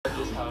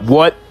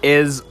What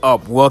is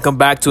up? Welcome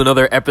back to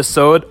another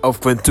episode of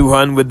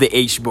Kwentuhan with the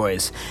H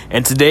Boys.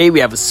 And today we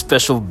have a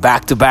special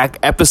back-to-back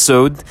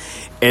episode.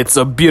 It's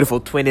a beautiful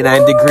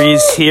 29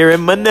 degrees here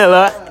in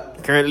Manila.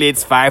 Currently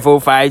it's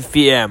 5:05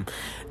 p.m.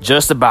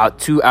 Just about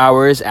 2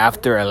 hours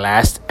after our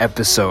last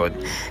episode.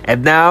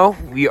 And now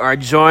we are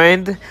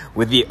joined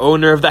with the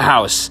owner of the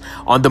house.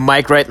 On the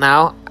mic right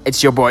now,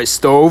 it's your boy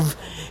Stove.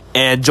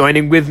 And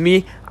joining with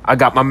me, I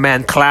got my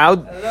man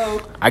Cloud.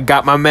 Hello. I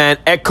got my man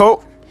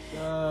Echo.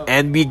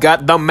 And we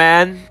got the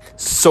man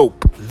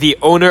Soap, the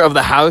owner of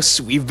the house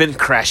we've been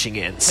crashing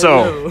in.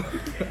 So,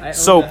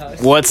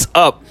 Soap, what's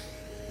up?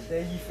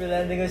 Thank you for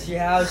lending us your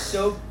house,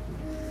 Soap.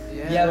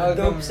 Yeah, You have a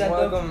dope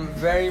setup. welcome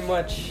very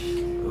much.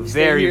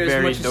 Very, here as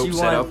very much as dope you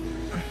setup.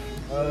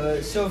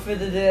 So for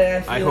the day,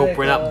 I feel hope like,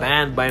 we're not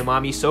banned by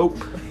Mommy Soap.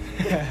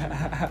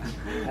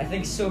 I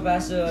think Soap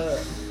has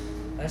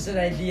an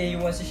idea he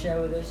wants to share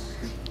with us.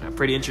 A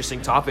pretty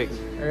interesting topic.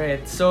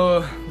 Alright,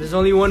 so there's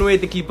only one way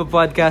to keep a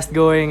podcast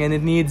going, and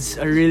it needs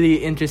a really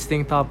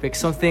interesting topic.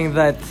 Something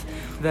that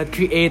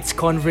creates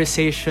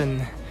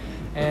conversation.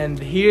 And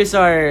here's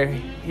our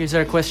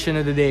question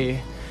of the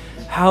day.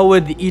 How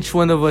would each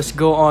one of us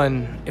go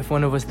on if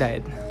one of us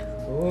died?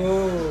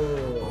 Oh.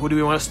 Who do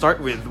we want to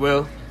start with,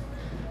 Will?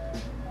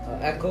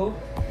 Echo.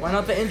 Why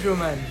not the intro,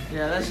 man?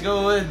 Yeah, let's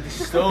go with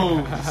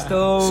Stove.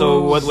 Stove.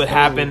 So, what would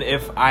happen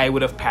if I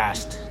would have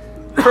passed?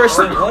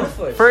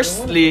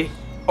 Firstly,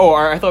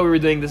 I thought we were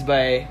doing this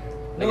by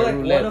no, a like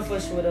roulette. one of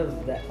us would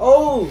have died.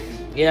 Oh.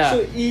 Yeah.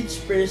 So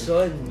each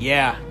person.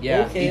 Yeah,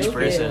 Okay, each okay.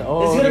 person.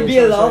 Oh, It's gonna okay, be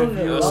a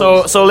so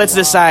long. So let's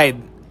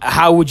decide.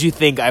 How would you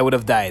think I would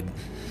have died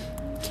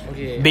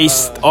Okay.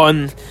 based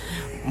on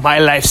my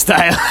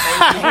lifestyle?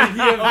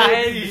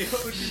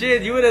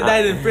 Shit, you would have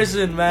died in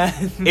prison,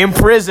 man. In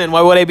prison?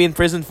 What would I be in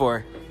prison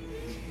for?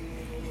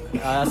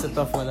 That's a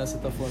tough one.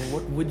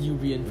 What would you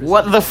be in prison?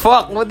 What the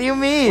fuck? What do you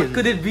mean? What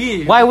could it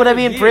be? Why would I What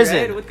be could in it prison?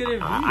 Right? What could it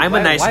be? I'm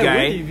a nice why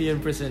guy. would you be in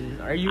prison?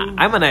 Are you?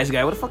 I'm a nice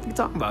guy. What the fuck are you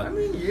talking I about?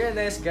 mean, you're a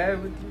nice guy,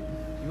 but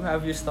you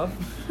have your stuff.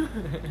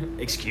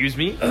 Excuse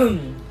me?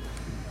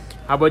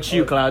 How about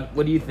you, Cloud?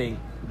 What do you think?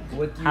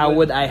 How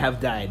would I have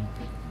died?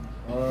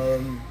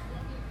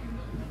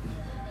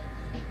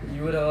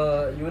 You would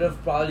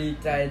have probably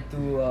tried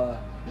to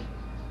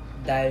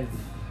dive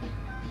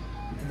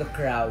to the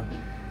crowd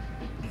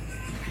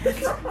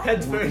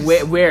Head first.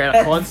 Where? At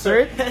a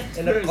concert?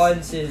 in a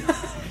concert.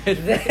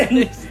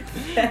 then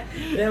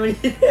when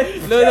you,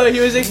 No, he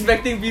was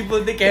expecting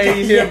people to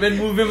carry him and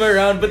move him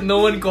around, but no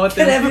one caught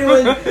him.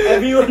 and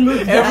everyone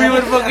moved.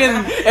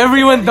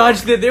 Everyone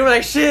dodged it. They were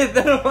like, "Shit,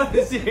 I don't want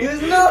to see He was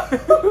it." no.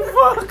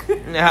 Fuck.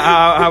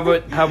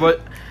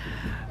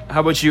 How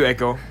about you,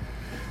 Echo?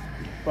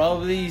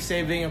 Probably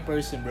saving a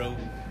person, bro.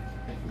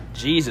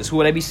 Jesus, who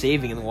would I be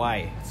saving and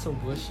why? That's some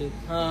bullshit.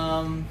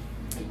 I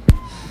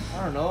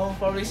don't know.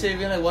 Probably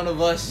saving like one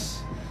of us.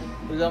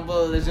 For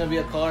example, there's gonna be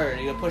a car and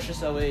you're gonna push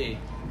us away.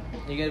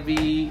 You're gonna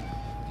be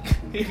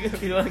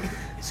like,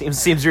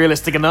 Seems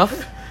realistic enough.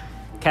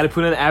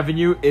 Katipunan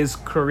Avenue is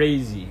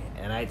crazy,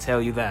 and I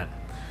tell you that.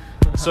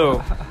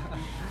 So,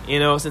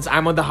 since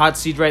I'm on the hot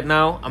seat right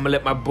now, I'm gonna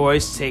let my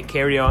boys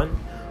carry on.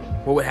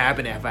 What would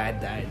happen if I had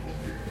died?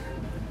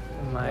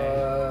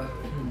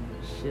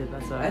 Shit,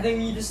 that's I think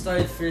we need to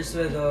start first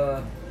with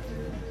the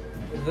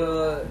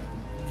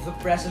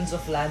presence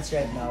of Lance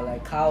right now,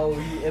 like how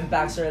he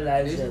impacts our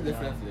lives this is a right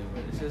different now.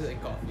 flavor. This is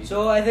like coffee.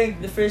 So I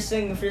think the first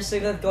thing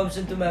that comes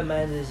into my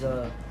mind is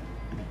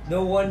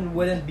no one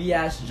wouldn't be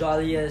as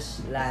jolly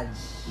as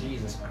Lance,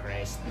 Jesus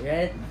Christ.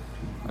 right?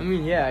 I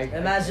mean, yeah.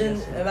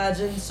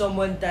 Imagine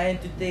someone trying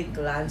to take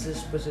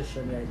Lance's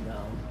position right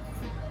now.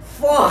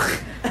 Fuck!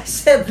 I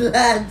said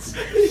Lance.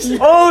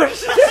 Oh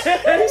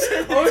shit!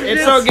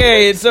 It's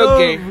okay. It's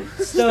okay.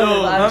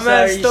 Stove. I'm My man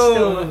sorry,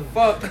 Stove.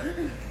 Fuck.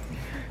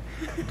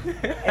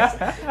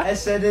 I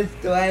said it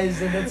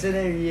twice and that's when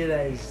I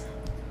realized.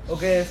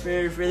 Okay, for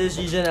this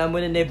reason, I'm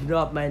gonna name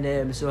drop my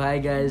name. So hi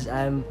guys,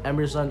 I'm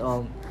Emerson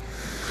Ong.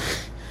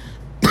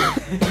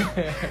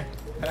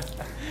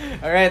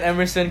 All right,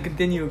 Emerson,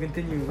 continue.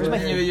 Where's my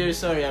You're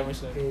sorry,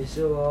 Emerson. Okay,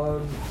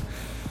 so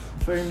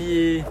for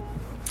me,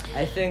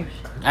 I think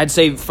I'd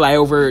say fly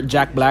over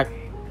Jack Black.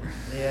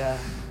 yeah.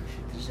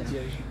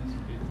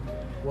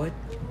 What?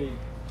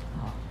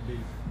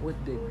 What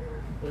big?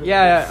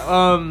 Yeah.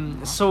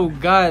 So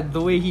God,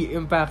 the way he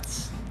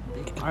impacts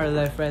our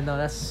life right now,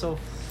 that's so.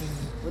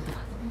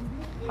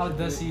 How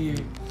does he?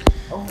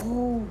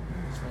 Oh.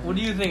 What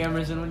do you think,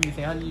 Emerson? What do you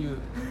think? How do you?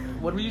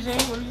 What were you saying?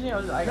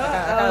 I No, kind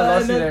of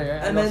lost you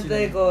there. I meant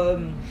like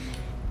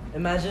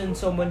imagine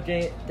someone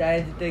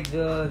trying to take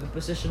the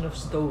position of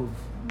Stove.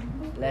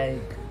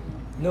 Like,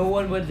 no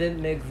one would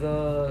then make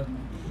the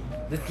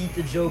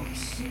Tita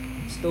jokes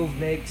Stove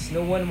makes.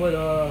 No one would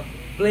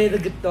play the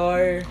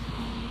guitar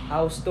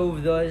how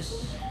Stove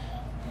does.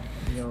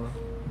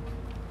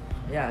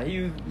 Yeah,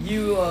 you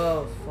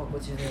fuck,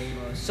 what's your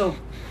name? Soap.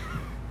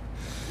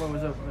 What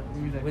was up?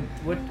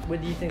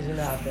 What do you think's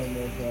gonna happen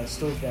if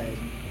Stove died?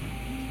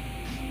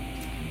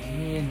 I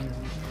mean,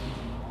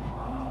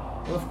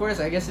 Well, of course,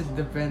 I guess it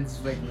depends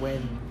like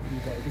when you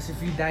die. Because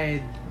if you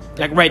died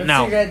Like right Let's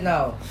now. say right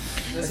now.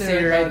 Let's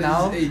say right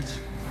now. this age.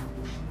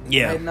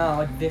 Yeah. Right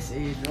now, at this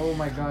age, oh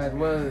my god,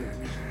 well,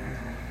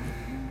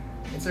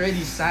 it's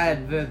already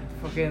sad that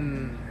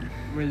fucking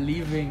we're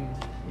leaving,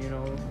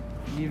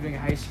 leaving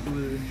high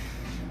school.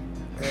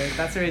 Right?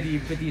 That's already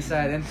pretty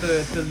sad. And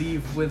to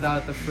leave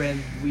without a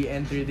friend we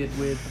entered it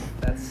with,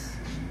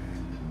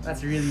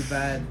 that's really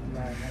bad,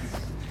 man.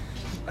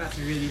 That's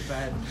really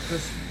bad.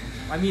 Because,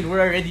 I mean,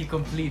 we're already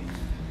complete.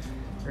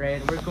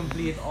 Right? We're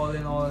complete all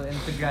in all, and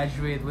to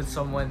graduate with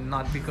someone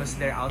not because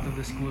they're out of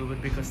the school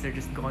but because they're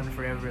just gone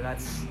forever,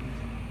 that's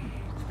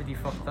pretty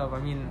fucked up. I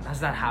mean, has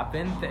that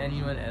happened to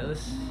anyone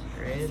else?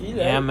 Right? Feel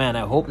Yeah, like- man.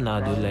 I hope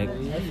not, dude. Like,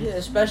 I feel-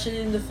 especially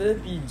in the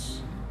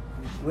Philippines,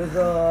 with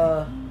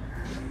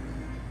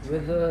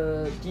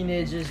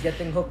teenagers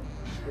getting hooked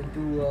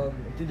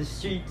into the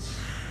streets.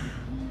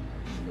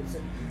 It's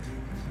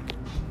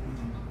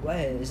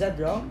why is that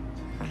wrong?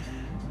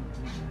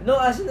 No,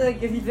 as in,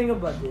 like, if you think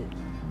about it,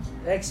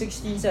 like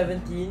 16,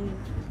 17,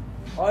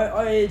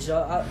 our age,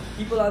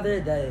 people out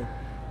there die.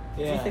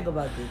 If you think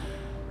about it,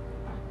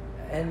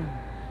 and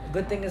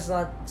good thing it's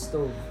not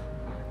stove.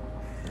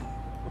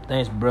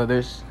 thanks,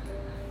 brothers.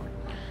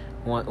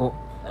 What? Oh,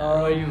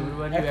 What do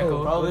you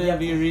echo? Probably Yeah.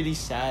 be really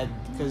sad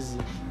because,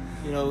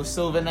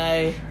 Silv and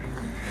I,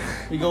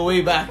 we go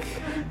way back,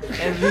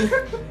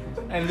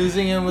 and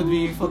losing him would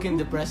be fucking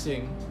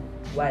depressing.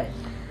 Why?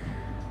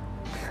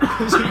 We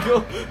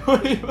go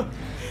way back.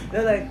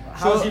 They're like,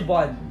 how's So- your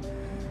bond?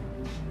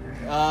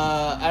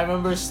 I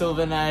remember Silv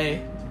and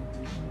I.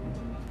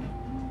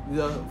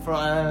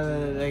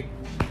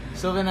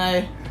 Silv and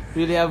I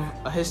really have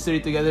a history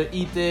together,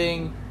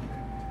 eating,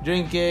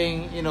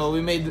 drinking.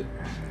 We made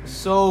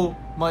so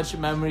much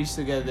memories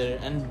together,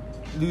 and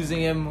losing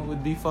him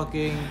would be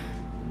fucking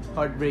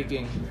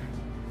heartbreaking.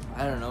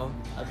 I don't know.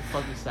 I'd be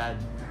fucking sad.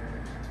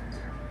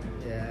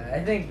 Yeah, I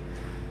think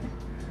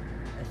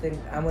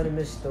I'm gonna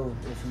miss Stove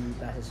if he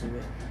passes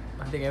away.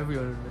 I think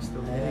everyone would miss the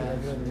I think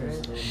everyone will miss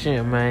Stove.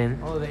 shit, man.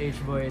 All the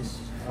H boys.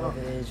 All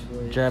the age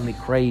boys. Drive me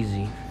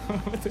crazy.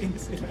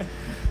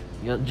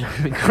 You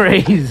drive me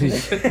crazy.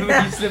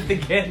 You slipped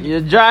again. You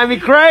drive me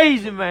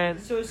crazy, man.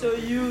 So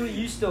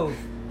you Stove.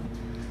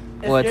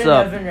 If What's you're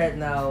up? in heaven right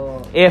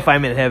now, If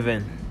I'm in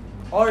heaven.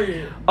 or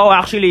Oh,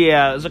 actually,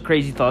 yeah, it's a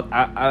crazy thought.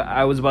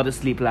 I was about to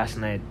sleep last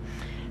night,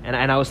 and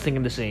I was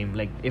thinking the same.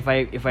 Like, if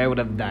I would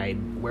have died,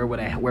 where would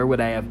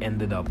I have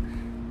ended up?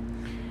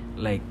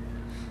 Like,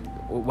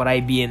 would I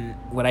be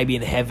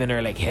in heaven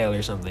or like hell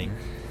or something?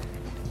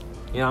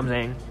 You know what I'm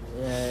saying?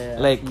 yeah,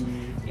 Like,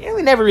 yeah,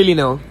 we never really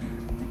know.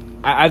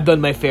 I've done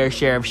my fair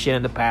share of shit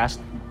in the past.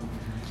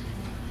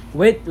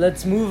 wait,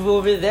 let's move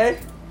over there.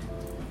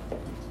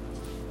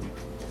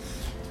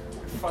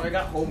 Fuck, I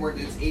got homework.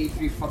 It's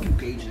 83 fucking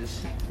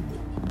pages.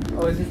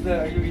 Oh, is this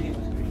the? Are you reading?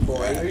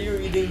 Boy. Are you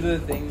reading the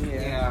thing?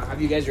 Yeah,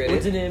 have you guys read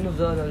What's it? the name of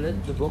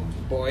the book?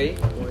 Boy.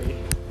 Boy.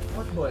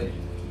 What boy?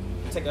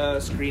 It's like a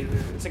screen.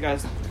 It's like a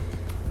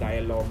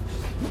dialogue.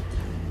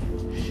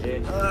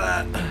 Shit. Look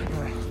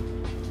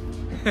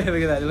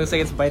at that. It looks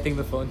like it's biting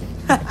the phone.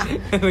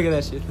 Look at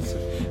that shit.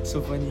 It's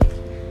so funny.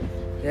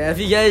 Yeah, if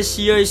you guys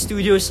see our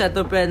studio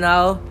setup right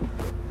now,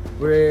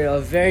 we're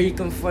very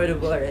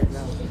comfortable right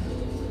now.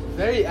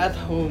 Very at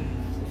home.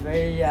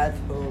 Very at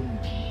home.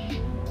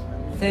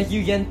 Thank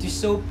you again to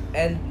Soap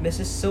and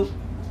Mrs. Soap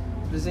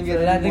Doesn't for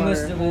letting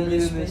us to hold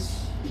this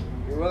space.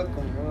 You're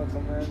welcome,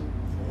 man.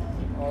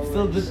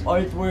 Filled with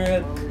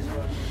artwork,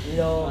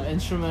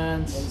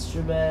 Instruments.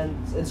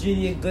 instruments. It's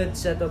really a good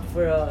setup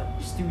for a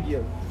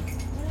studio.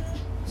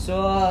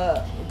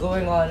 So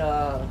going on,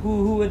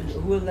 who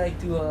would like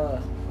to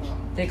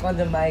take on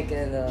the mic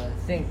and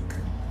think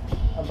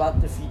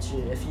about the future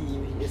if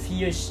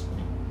he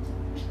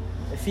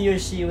or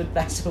she would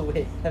pass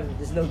away? I mean,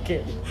 there's no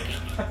kidding.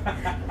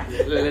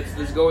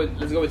 let's go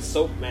with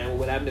Soap, man.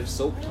 What happened if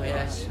Soap? Oh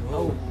yes.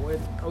 Oh, what?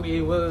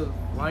 Okay, well,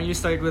 why don't you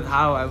start with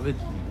how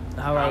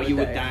How you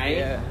would die?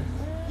 Yeah.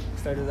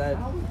 Start with that.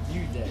 How would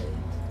you die?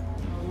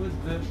 How would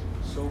the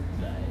soap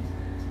die?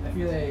 I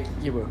feel like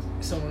bro.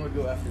 someone would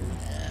go after me.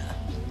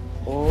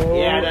 Oh,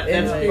 Yeah, that's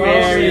inspiration.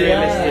 very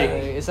Yeah.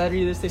 realistic. Is that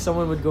realistic?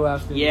 Someone would go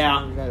after me. Yeah,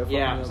 Someone would fuck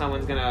yeah. me up.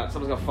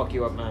 Someone's gonna fuck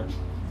you up, man.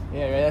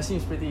 Yeah, right. That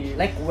seems pretty.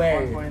 Like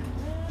where? on point.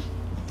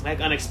 Like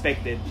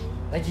unexpected.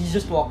 Like he's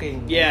just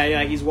walking.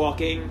 Yeah. He's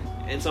walking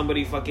and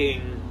somebody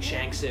fucking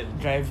shanks him.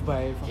 Drive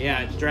by.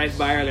 Yeah, drives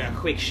by or like a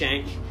quick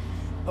shank.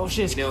 Oh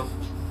shit. You know,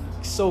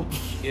 Soap.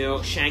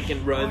 shank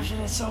and run. Oh shit,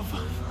 it's soap.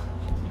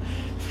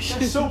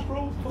 That's so,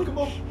 bro. Fuck him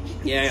up.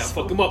 Yeah,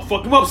 fuck him up,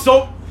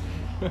 Soap.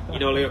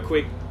 Like a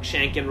quick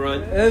shank and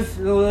run.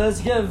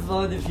 Let's give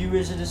the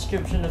viewers a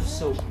description of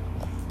Soap.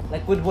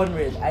 Like with one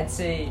word, I'd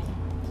say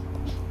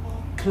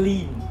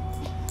clean.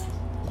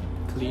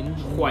 Clean.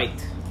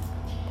 White.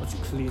 What's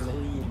clean?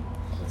 Clean.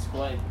 That's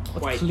quite.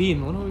 What's White.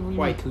 clean? What do you mean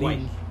White,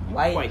 clean?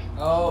 White.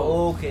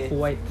 Oh. Okay.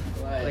 White.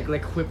 White.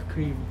 Like whipped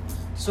cream.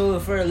 So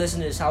for our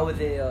listeners, how would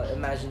they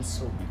imagine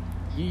Soap?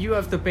 You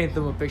have to paint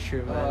them a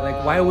picture, man.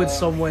 Like, why would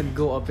someone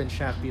go up in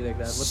shaft be like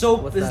that?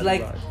 Soap what's is that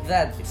like about?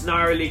 that. It's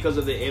not really because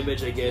of the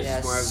image, I guess. Yeah,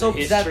 It's more of the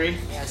soap's that. history.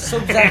 Yeah,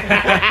 soap's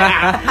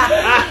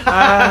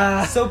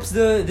that. Soap's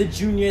the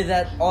junior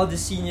that all the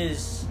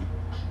seniors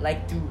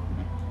like to.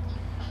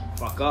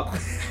 Fuck up.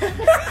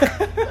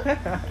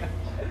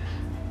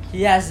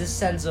 He has this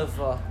sense of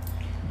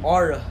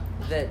aura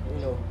that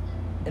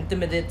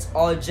intimidates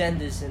all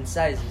genders and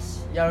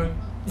sizes. Young.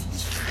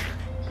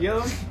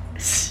 Yo.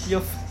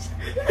 Yo.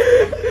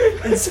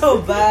 It's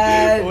so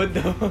bad. What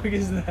the fuck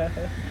is that?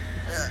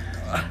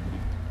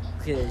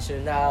 Okay, so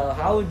now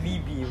how would we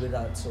be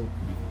without soap?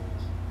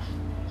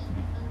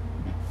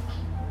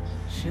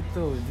 Shit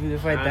though, dude.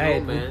 If I I know,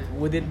 died, man.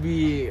 would it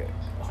be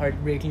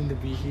heartbreaking to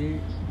be here?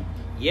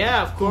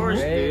 Yeah, of course,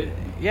 Right? dude.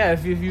 Yeah,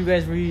 if you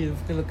guys were here,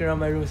 to look around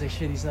my room, it's like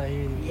shit, he's not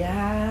here anymore.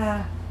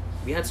 Yeah.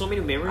 We had so many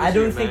memories. I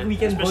don't here, think man. we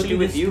can Especially go to the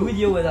with you.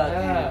 studio without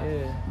Yeah.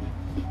 Yeah.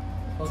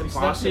 It's We slept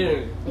impossible.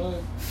 here. you.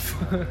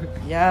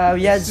 Yeah,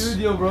 we had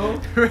Studio, bro.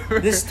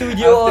 the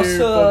studio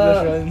After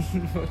also.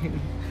 publish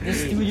The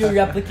studio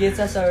replicates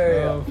as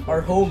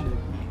our home.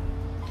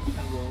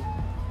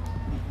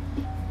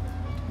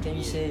 Can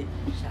you say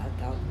shout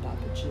out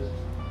Papa Jing?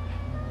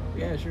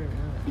 Yeah, sure.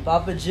 Yeah.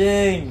 Papa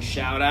Jing,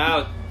 Shout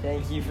out.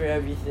 thank you for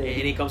everything.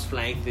 And he comes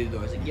flying through the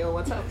door. He's like, yo,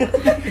 what's up?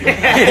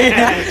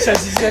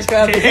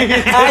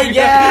 Hi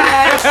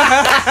guys.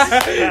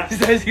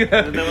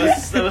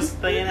 that was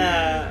thinking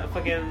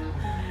fucking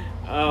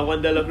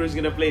Juan De La Cruz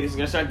gonna play. He's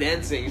gonna start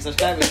dancing. He's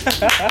subscribing.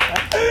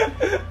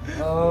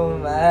 Oh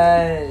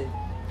man.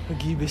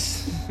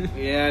 Gibis.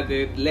 Yeah,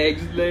 dude.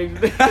 Legs.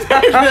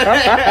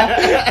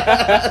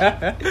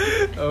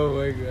 Oh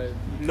my god.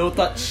 No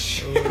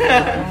touch. Oh my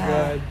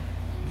god.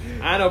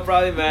 I know,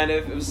 probably, man.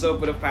 If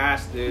soap would have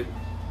passed, dude,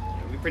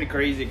 it'd be pretty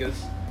crazy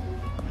because,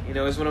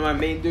 it's one of my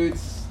main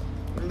dudes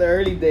in the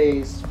early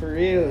days, for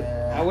real.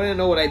 Yeah. I wouldn't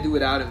know what I'd do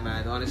without him,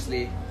 man,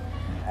 honestly.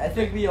 I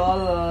think we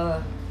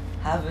all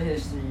have a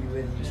history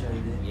with each other.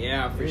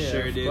 Yeah, for Yeah,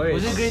 sure, of dude. course.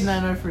 Was it grade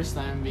 9 our first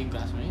time being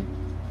classmates?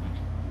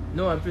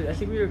 No, I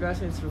think we were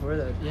classmates before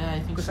that. Yeah, I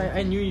think Because so.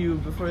 I knew you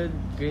before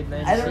grade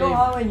 9. I don't know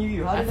how I knew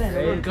you. How did I know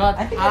you? forgot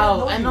I think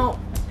how. I I don't know.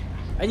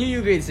 I knew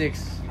you grade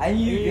 6. I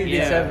knew you grade grade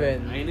Yeah.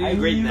 7. I knew I you knew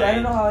grade you. 9. I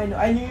don't know how I know.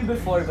 I knew you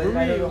before, but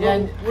I don't know. Yeah,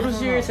 how, what I was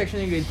don't your know. section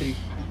in grade 3?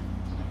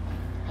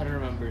 I don't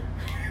remember.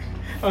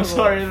 I'm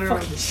sorry, I don't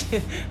remember. Fucking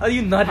shit. How do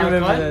you not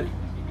remember Halcon? that?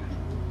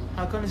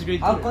 How come it's grade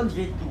 2? Alcon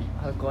grade 2.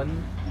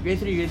 Halcon? Grade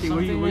 3, grade 3. Were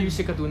Something you like-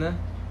 Sikatuna?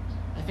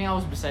 I think I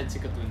was beside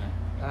Sikatuna.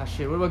 Ah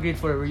shit, what about grade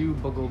 4? Were you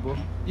Bagobo?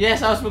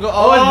 Yes, I was Bago.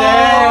 Oh, Oh,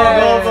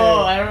 there!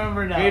 Bago. I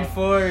remember now. Grade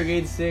 4,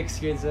 grade 6,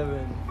 grade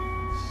 7.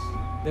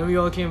 Then we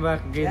all came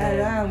back grade 9.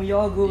 Yeah, we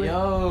all go with.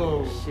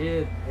 Yo.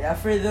 Shit. Yeah,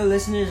 for the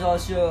listeners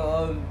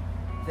also,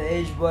 the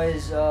Age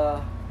Boys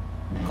got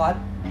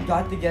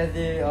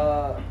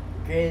together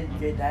grade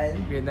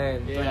 9, Grade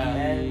 9. Yeah.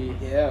 20,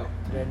 Yeah.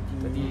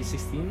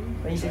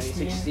 2016?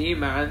 2016. 2016,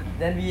 man.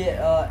 Then we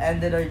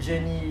ended our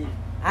journey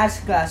as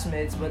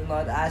classmates, but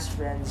not as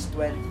friends.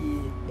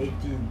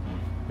 2018.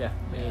 Yeah.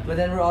 But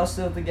then we're all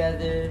still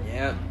together.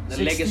 Yeah. The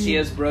 16. legacy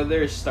as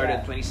brothers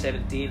started Yeah.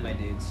 2017, my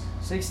dudes.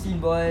 16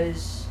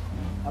 boys,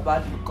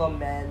 about to become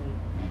men.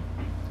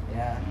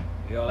 Yeah.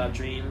 We all have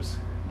dreams.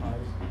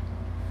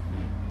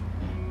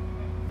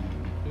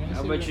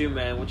 How about you,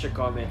 man? What's your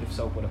comment if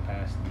soap would have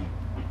passed?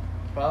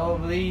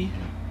 Probably.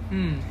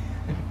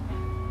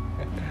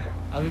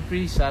 I'll be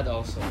pretty sad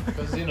also.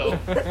 Because, who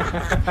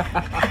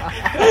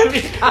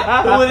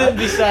wouldn't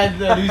be sad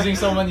losing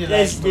someone you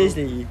like? bro? I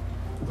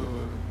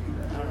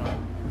don't know.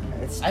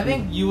 I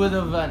think you would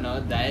have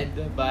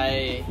died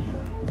by.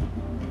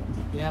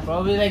 Yeah,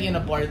 probably like in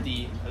a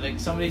party. Like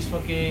somebody's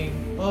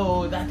fucking.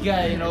 Oh, that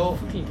guy,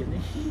 Fucking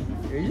kidding.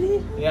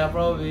 Really? Yeah,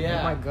 probably,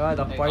 yeah. Oh my god,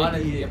 a Like, party.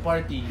 honestly, a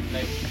party.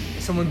 Like,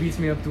 If someone beats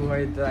me up too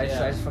hard, I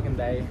Yeah. just fucking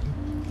die.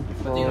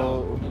 but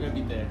I'm gonna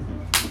be there.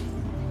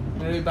 I'm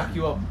gonna back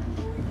you up.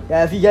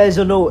 Yeah, if you guys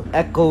don't know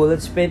Echo,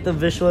 let's paint a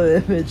visual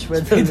image for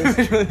the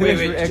listeners. Wait, could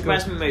you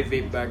pass me my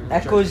vape bag?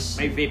 Echoes.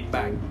 My vape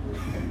bag.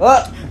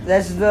 Oh,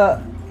 that's the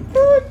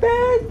tote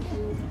bag.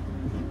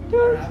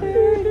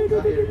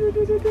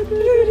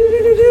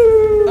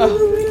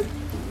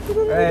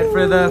 Alright,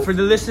 for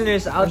the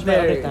listeners out Where's my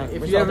other there, tank? if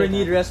Where's you my ever other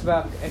need tank? rest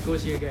back,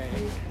 Echo's your guy.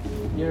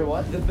 You're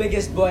what? The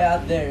biggest boy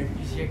out there.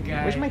 He's your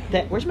guy. Where's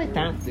my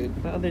tank,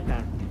 dude? My other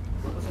tank.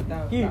 What's a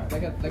tank? Here.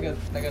 Like a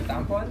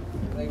tampon?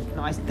 Like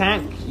No, it's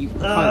tank. You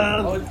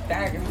oh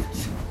tank.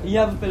 You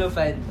have a pillow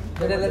fight.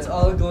 But then let's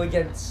all go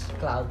against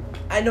Cloud.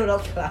 I know,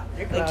 not Cloud.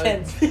 Cloud.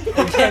 Against.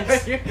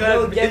 You're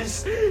No, Cloud,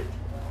 against.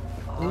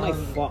 Oh my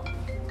fuck.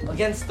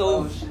 Against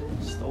Stove.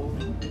 Stove.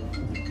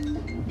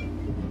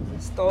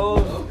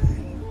 Stove.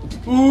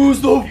 Ooh,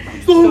 stop!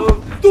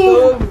 Stove.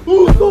 Stove.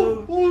 Stop!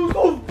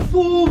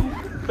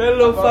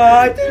 Pillow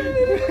fight.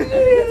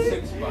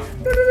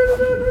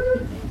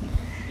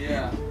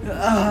 Yeah.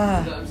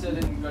 Ah. I'm still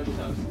in Gardner's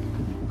house.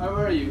 Where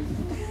are you?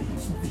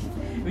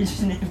 We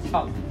just need to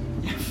talk.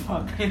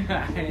 Fucking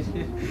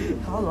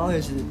How long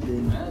has it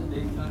been? Man,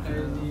 they can't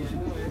kayo ni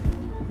ano eh.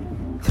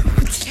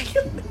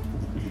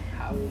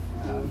 How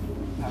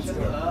Shut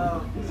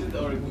up. Is it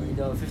or You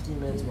know, 15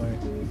 minutes more.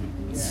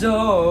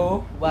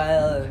 So,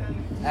 while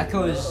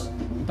Echo is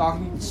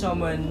talking to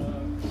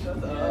someone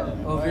Shut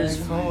up. over his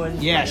phone,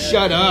 Yeah,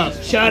 shut up.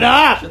 Shut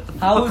up.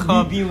 how would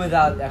we be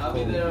without I'll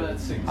be there Echo? at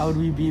 6. How would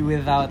we be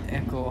without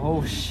Echo?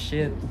 Oh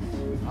shit.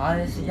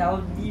 Honestly, how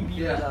would we be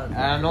Yeah. without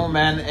I don't know,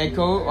 man.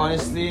 Echo,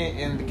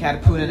 honestly, in the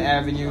Katapunan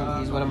Avenue,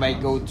 he's one of my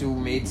go-to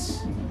mates.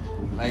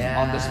 Like,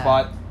 on the Yeah.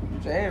 spot.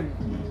 Same.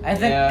 I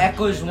think Yeah.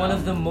 Echo is one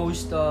of the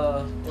most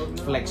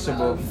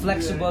Flexible.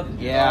 flexible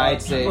Yeah,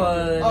 I'd say. people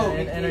Oh,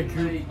 in a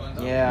group.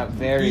 Yeah,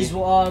 very. He's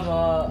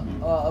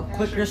a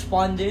quick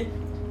responder,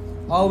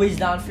 always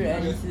down for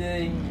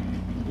anything.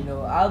 You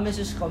know, I'll miss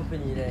his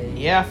company. Like,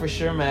 Yeah, for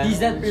sure, man. he's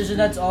that person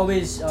that's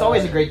always. It's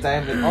always a great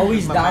time. with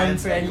Always my down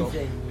man's for Echo.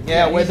 anything.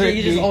 Yeah, whether he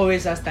it just be,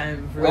 always has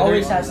time for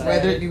Always has time.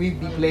 whether we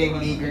be playing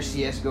League or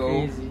CS:GO,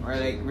 Crazy. or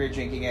like we're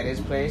drinking at his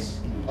place,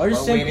 Or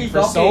just while simply waiting for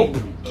talking.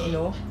 soap. You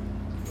know.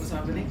 What's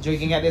happening?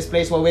 Drinking at this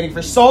place while waiting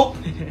for soap.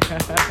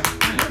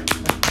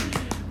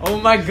 Oh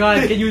my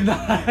god, can you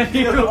not? I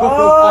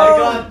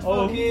got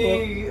Oh,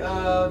 fucking,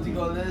 what do you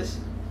call this?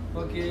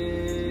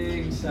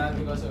 Fucking sad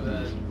because of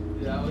that.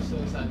 Yeah, I was so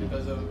sad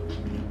because of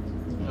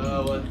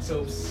what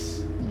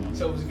Soap's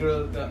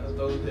girl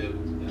told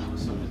him. Yeah, I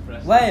was so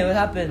depressed. Why? What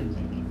happened?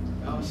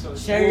 I was so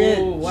Share sad.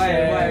 it. why? I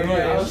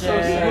was so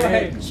Share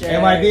sad. it. Share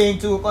Am I it. being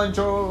too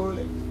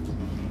controlling?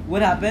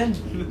 What happened?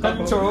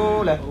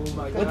 Controller. Oh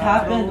my god. What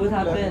happened? What Oh my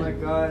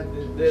happened? god.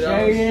 Dude, I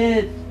Share was-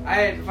 it.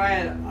 Alright,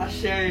 fine. I'll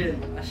share it.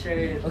 I'll share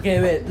it.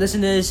 Okay, wait.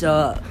 Listen to this.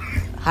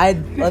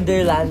 Hide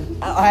under land.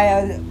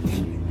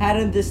 Hide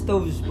on the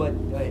stoves, but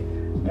wait.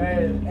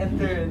 Alright,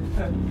 enter.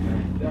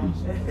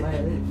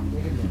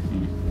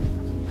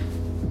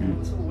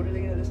 So what are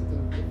they gonna listen to?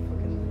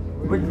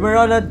 Fucking. We're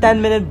on a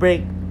 10-minute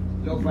break.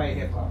 Lo-fi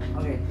hip hop.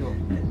 Okay, go.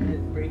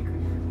 Break.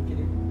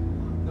 Kidding.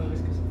 No,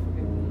 it's because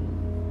fucking.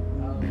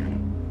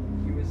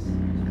 He was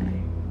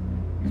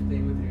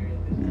playing with her.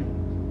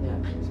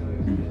 Yeah. So it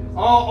was.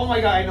 Oh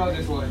my god, I know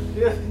this one.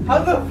 How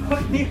the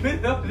fuck do you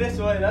even know this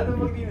one? How the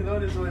fuck do you even know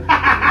this one?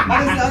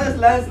 How does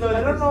Lance know?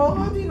 I don't know.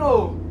 How do you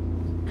know?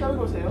 Sabi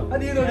ko sa'yo. How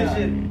do you know this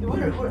shit?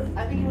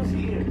 I think he was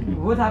here.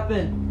 What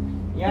happened?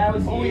 Yeah, I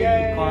was Oh here.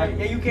 yeah, Caught.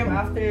 you came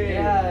after.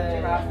 Yeah.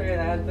 Came after, and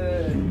I had to.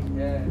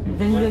 Yeah.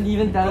 Then you didn't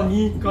even tell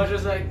me. Coach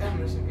was like,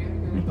 Emerson, can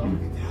you talk?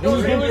 Then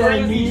you didn't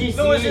tell me.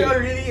 No,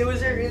 it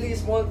was a really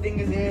small thing,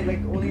 kasi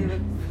like only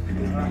like.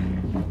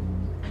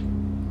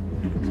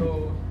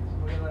 So,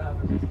 what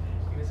happened?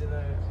 He was in a.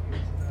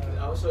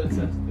 I was so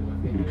insensitive.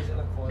 He was in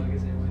a call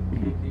kasi when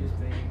he was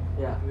playing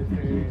Yeah. with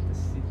her.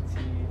 Tapos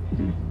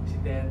si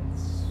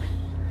dance.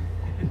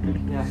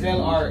 Yeah.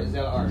 ZLR.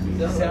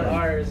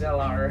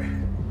 Zellar.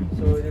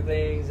 So they're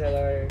playing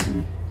Zellar,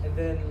 and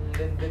then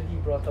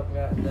he brought up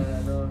nga na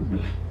ano.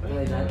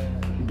 Like that?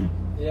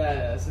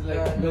 Yeah, so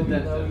like now with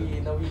that.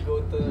 we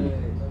go to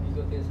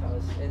his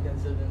house, and then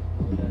still didn't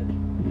know that.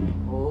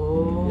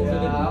 Oh.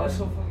 Yeah, I was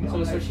so fucking.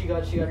 So she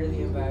got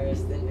really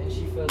embarrassed, and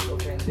she felt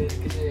offended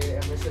because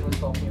Emerson was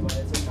talking about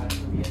it so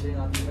casually, and they're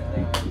not even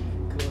like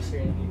close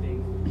or anything.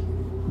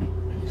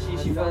 She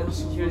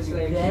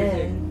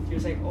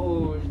was like,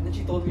 oh, and then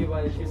she told me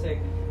about it. She was like,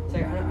 it's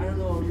like I don't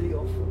know, I'm really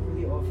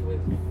off with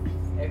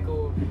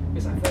Echo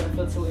because I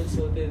felt so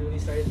insulted when he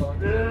started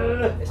talking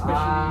about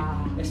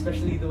it,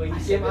 especially the way he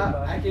said it.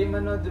 I came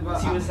ano,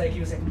 diba? He was like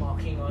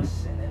mocking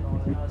us and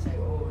all, and I was like,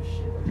 oh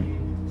shit, okay.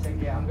 It's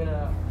like, yeah, I'm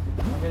gonna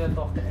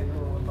talk to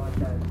Echo about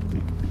that.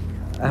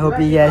 I hope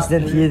you guys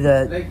didn't hear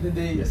that. Like the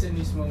day, kasi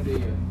mismong day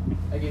yun.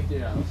 I came to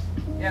your house.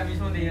 Yeah,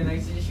 mismo day,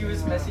 like she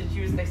was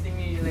texting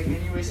me like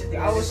and you were sitting.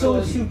 I was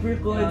so super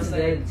and I was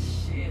like,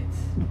 coincidence. shit.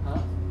 Huh?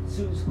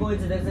 So it's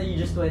coincidence that you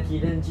just went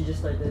here, then she just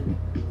started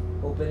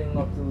opening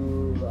up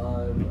to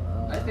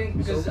I think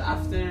because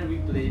after we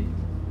played,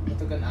 it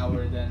took an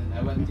hour. Then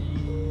I went to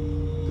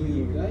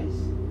you guys.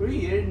 Were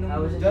you here? No, I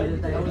wasn't John- here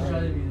the I time. was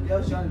Jollibee. Yeah, I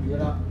was Jollibee.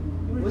 Wala.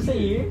 You were What's the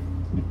year?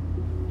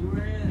 You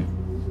were in.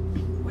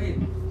 Wait,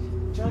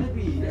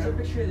 Jollibee. there's a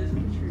picture.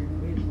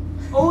 Wait.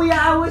 Oh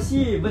yeah, I was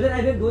here, but then I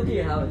didn't go to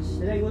your house.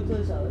 Did I go to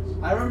his house?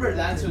 I remember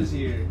Lance was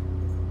here.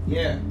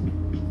 Yeah.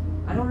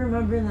 I don't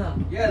remember now.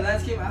 Yeah,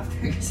 Lance came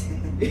after.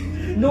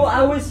 No,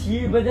 I was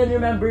here, but then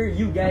remember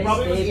you guys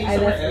Probably was stayed. eating I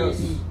left somewhere else.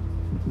 early.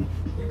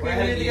 You Where came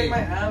had to you- get my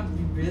amp,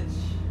 you bitch.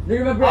 Then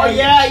remember Oh I-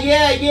 yeah.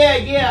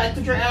 I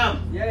took your amp.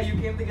 Yeah, you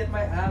came to get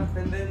my amp,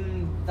 and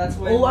then that's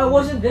when. Oh, I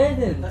wasn't there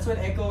then. That's when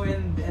Echo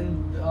and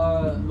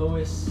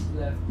Lois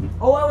left.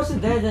 Oh, I wasn't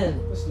there then.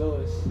 What's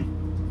Lois?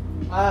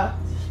 I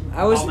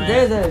was Oh, man.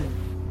 there then.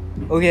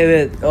 Okay,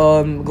 wait.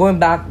 Going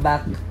back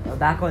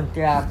on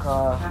track.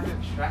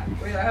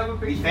 Wait, I have a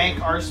We picture.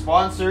 thank our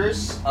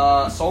sponsors,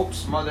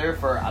 Soap's mother,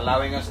 for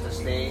allowing us to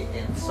stay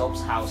in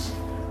Soap's house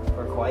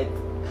for quite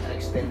an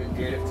extended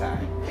period of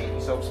time. Thank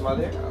you, Soap's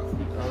mother.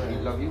 We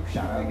love you.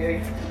 Shout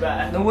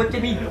out. No, what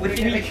can we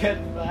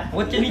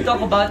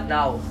talk about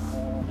now?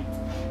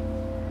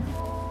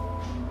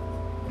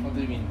 What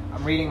do you mean?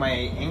 I'm reading my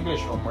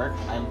English homework.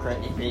 I'm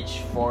currently page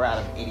 4 out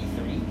of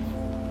 83.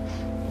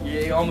 Yeah,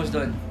 you're almost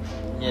done.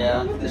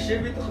 Yeah. The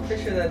ship we took a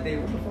picture that day.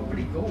 Where the fuck would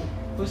he go?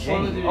 Who's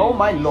followed you? Oh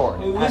my lord.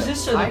 Was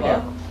this I cinema?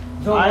 know.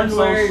 The I'm one so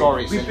where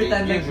sorry, we Cindy.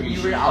 pretend like Usually we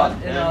were she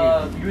out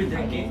does. in we were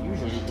drinking.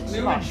 Usually it's We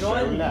were not so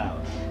John.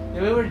 loud.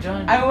 Yeah, we were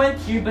John. I went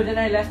here, but then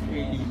I left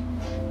early.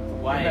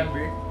 Why?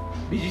 Remember?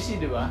 BGC,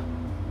 diba?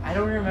 I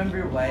don't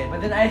remember why,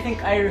 but then I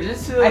think I Is it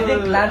still- I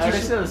think Lance are was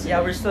we still-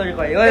 yeah, we're still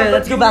recording. Oh, yeah,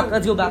 let's go back.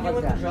 Let's go back. Let's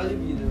go back.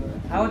 Jollibee,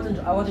 diba? I want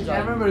to I join.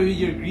 remember with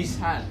your grease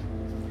hat.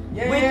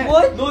 Wait,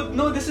 what?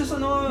 No, this is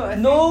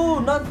No,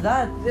 not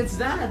that. It's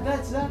that.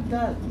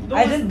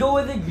 I didn't go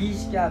with the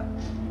grease cap.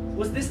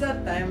 Was this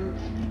that time?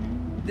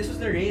 This was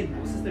the rain.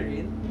 Was this the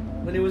rain?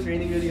 When it was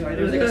raining really hard,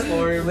 there was like a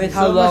storm. Wait,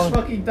 how So long? much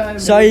fucking time.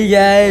 Sorry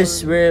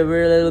guys, we're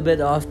a little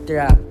bit off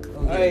track.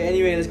 Alright,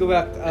 anyway, let's go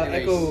back.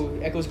 Anyways.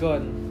 Echo's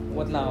gone.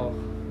 What now?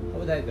 How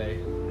would I die?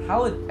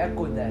 How would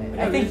Echo die?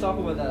 Yeah, I we think talk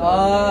about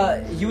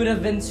that. he would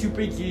have been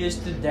super curious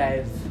to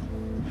dive.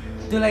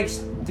 To like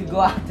to go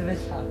out of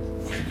his house.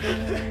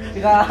 To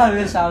go out of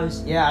his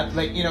house. Yeah, at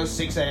like 6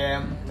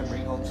 a.m. to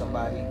bring home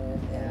somebody.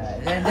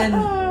 Yeah. And then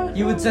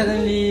he would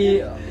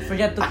suddenly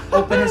forget to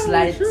open his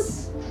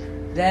lights.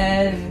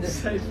 Then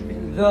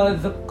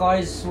the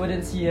cars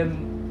wouldn't see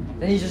him.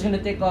 Then he's just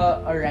gonna take a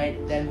right.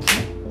 Then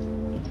That's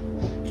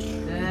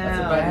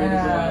a bad way to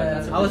go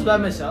out. I was by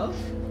myself.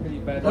 Really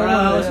bad. No, Or no,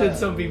 I was no. with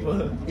some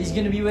people. he's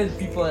gonna be with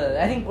people.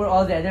 I think we're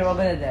all there. They're all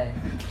gonna die.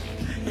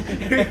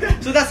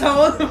 So that's how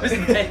all of us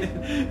died.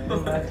 Oh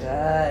my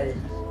god.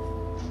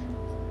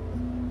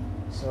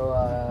 So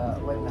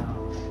what now?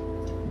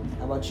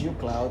 How about you,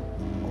 Cloud?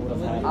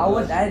 How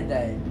would I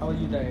die? How would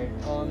you die?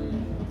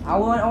 I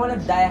wanna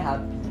die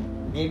happy.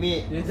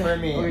 Maybe You for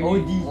me. die-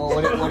 OD.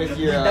 Well, what if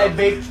you're Die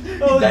baked.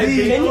 Oh, Die D.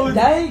 baked. Can you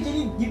die?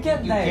 You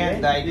can't you die. can't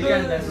right? die. You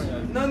can't die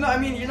from that. No, I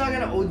mean, you're not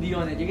gonna OD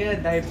on it. You're gonna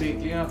die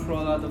big. You're gonna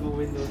crawl out of a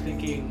window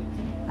thinking.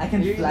 I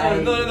can You're,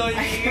 fly. no.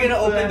 You're gonna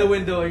open the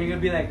window and you're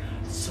gonna be like,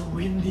 so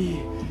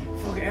windy.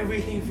 Fuck,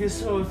 everything feels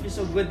so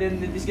good.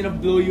 Then it's gonna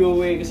blow you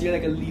away because you're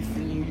like a leaf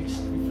and you just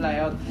fly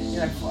out.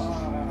 You're like,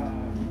 fuck.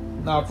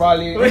 No,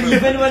 probably.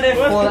 Even when I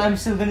fall, I'm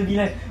still gonna be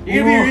like.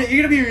 You're "Oh."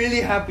 gonna be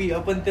really happy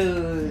up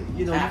until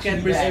you can't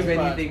Actually perceive die,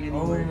 but- anything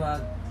Oh anymore.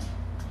 my.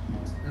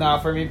 Nah,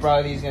 for me,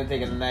 probably he's gonna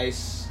take a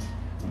nice,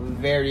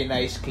 very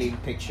nice, clean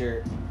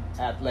picture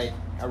at like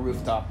a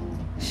rooftop,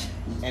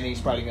 and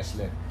he's probably gonna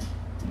slip.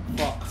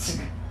 Fuck.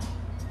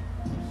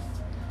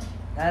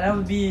 That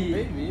would be.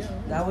 Maybe, yeah.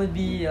 That would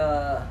be.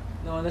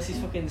 No, unless he's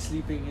fucking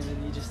sleeping and then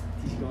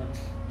he's gone.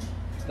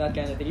 That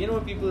kind of thing. You know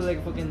when people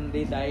like fucking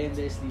they die in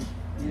their sleep.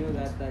 You know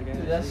that kind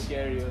of That's thing.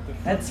 scary. What the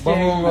fuck? That's scary.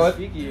 Bangungot.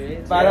 Freaky,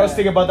 right? But I was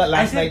thinking about that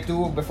I last think- night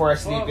too before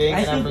sleeping, I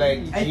and I'm think- like,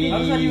 I think- How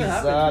does that even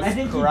happen? I Jesus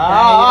think you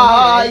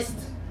Christ!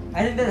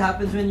 I think that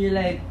happens when you're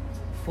like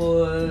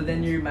full,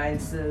 then your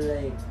mind's still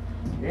like.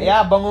 Right?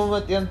 Yeah,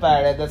 bangungot yun,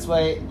 pare. That's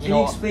why, Can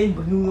you explain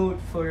bangungot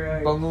for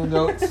our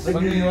bangungot.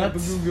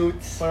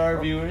 Bangungot. For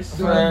our viewers.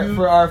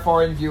 For our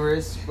foreign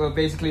viewers, well,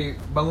 basically,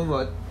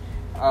 bangungot,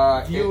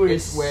 Viewers.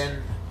 it's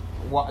when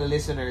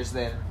listeners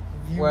then,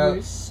 well,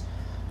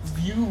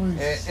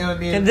 Viewers. I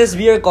mean, Can this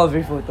be your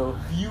cover photo?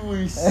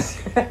 viewers.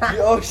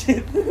 Oh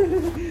shit.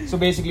 So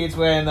basically, it's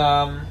when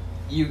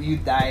you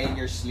die in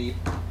your sleep.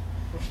 Oh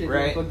shit,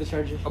 Right. plug the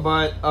charger.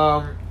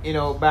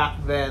 But back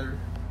then,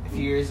 a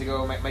few years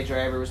ago, my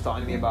driver was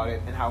talking to me about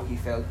it and how he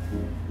felt,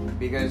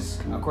 because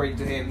according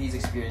to him, he's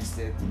experienced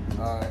it.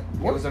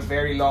 It was a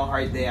very long,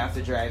 hard day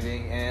after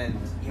driving, and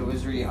he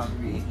was really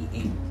hungry and he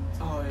ate.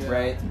 Oh yeah.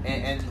 Right,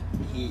 and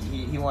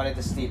he wanted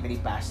to sleep and he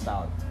passed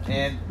out,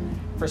 and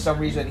for some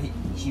reason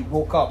he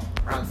woke up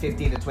around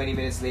 15 to 20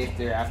 minutes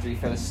later after he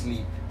fell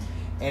asleep,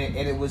 and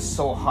it was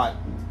so hot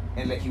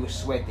and like he was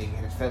sweating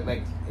and it felt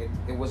like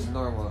it wasn't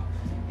normal,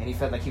 and he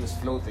felt like he was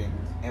floating,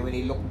 and when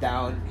he looked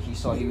down he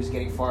saw he was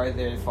getting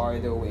farther and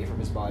farther away from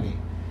his body,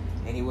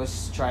 and he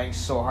was trying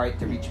so hard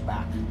to reach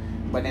back,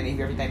 but then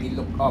every time he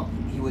looked up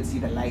he would see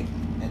the light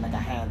and like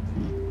a hand.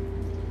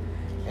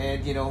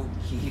 And he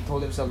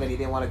told himself that he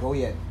didn't want to go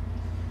yet,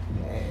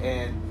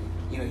 and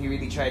he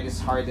really tried his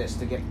hardest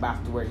to get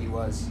back to where he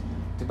was,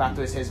 back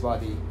to his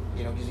body,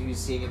 because he was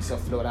seeing himself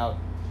float out.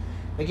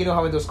 Like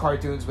how in those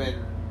cartoons when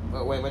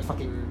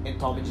fucking in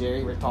Tom and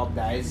Jerry where Tom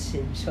dies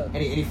Same shot. and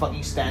he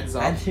fucking stands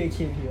up, Andrew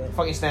came here.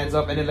 fucking stands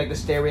up, and then like the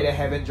stairway to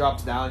heaven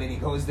drops down and he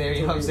goes there.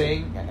 You know what I'm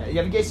saying? You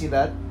haven't guys seen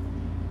that?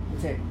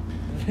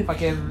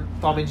 Fucking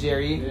Tom and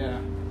Jerry. Yeah.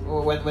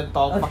 When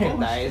Tom Okay. fucking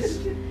dies.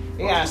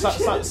 Yeah,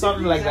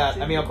 something like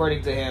that. I mean,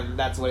 according to him,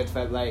 that's what it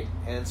felt like.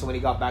 And so when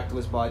he got back to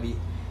his body,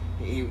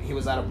 he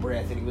was out of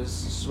breath and he was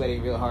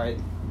sweating real hard.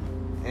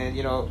 And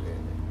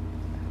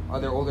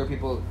other older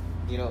people,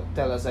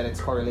 tell us that it's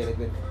correlated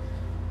with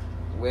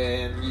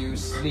when you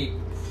sleep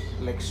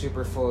like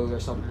super full or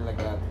something like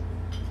that.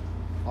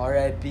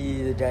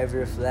 R.I.P. the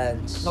driver of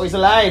Lance. No, he's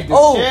alive, dude.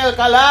 Oh! Chill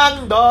ka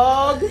lang,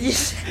 dog.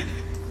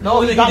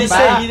 No, he got didn't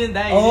back. He didn't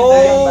die. Oh!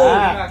 He didn't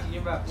die. He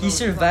came back. He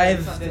survived.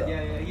 He's not dead.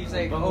 Yeah. He's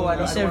like, Bangungot. oh, I He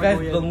don't survived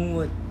wanna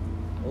go yet.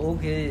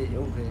 bangungot. Okay.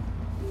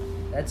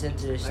 That's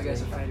interesting. I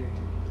guess a fighter.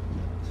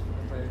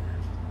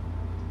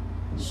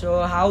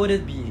 So how would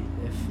it be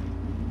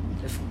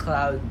if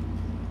Cloud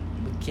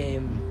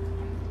became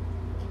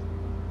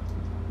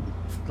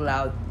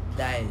Cloud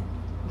died,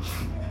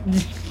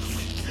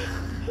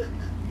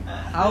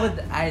 how would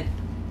I?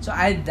 So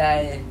I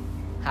die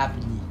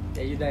happily.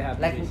 Yeah, you die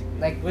happy. Like basically.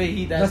 like Wait,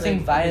 he dies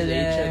nothing like, in his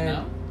age right violent.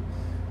 now?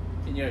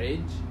 In your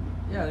age?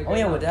 Yeah. Like Oh right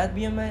yeah, now. would that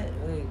be in my?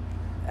 Like,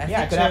 I Yeah, think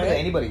it could so, happen to right?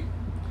 anybody.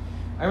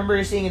 I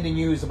remember seeing in the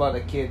news about a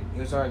kid. He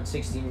was around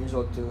 16 years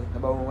old too.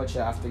 Nabawang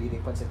siya after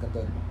eating pancit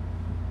canton.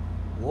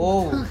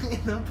 Whoa!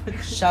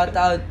 Shout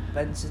out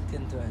Pancit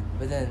Canton,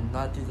 but then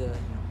not to the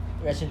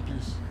rest in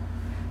peace.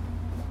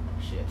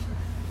 Shit.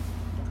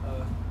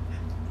 Yeah.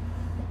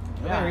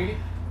 Yeah, really,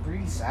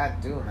 really sad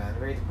too, man.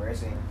 Very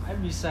depressing.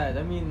 I'd be sad.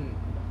 I mean,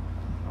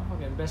 oh,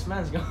 fucking best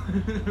man's gone.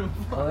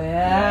 Oh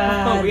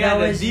yeah, we had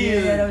that a was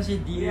deal. Yeah, that was your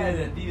deal. We had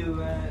a deal,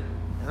 man.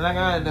 I'm not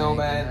gonna know, Oh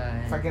my man.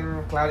 God.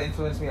 Fucking Cloud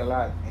influenced me a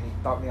lot, and he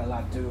taught me a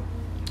lot too,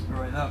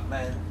 growing up,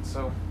 man.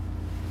 So,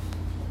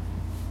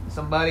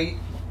 somebody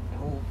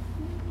who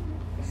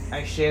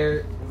I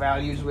share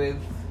values with,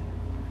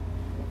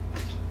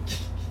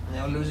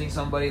 losing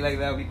somebody like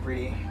that would be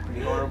pretty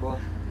horrible.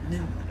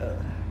 Yeah.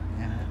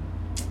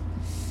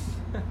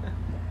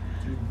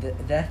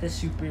 Dude, death is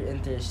super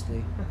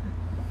interesting.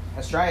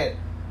 Let's try it.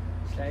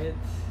 Try it.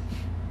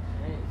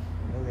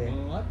 Okay.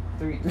 What?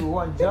 3, 2,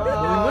 1,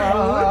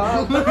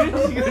 jump!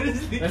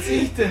 Let's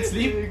eat and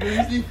sleep.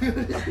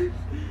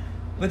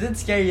 But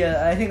it's scary.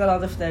 I think a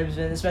lot of times,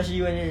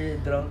 especially when you're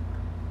drunk,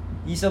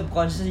 you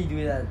subconsciously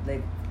do that.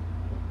 Like,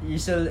 you're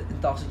still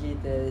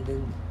intoxicated,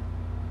 then,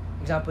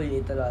 example, you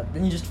ate a lot,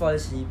 then you just fall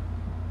asleep.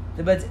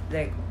 But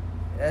like,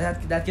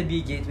 that could be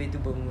a gateway to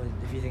bangun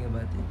if you think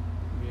about it.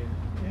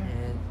 Yeah.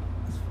 And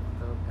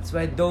that's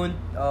why don't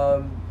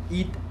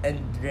eat and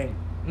drink.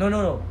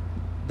 No.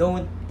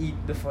 Don't eat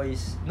before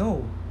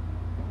no.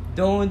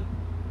 Don't.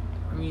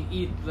 I mean,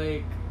 eat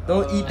like.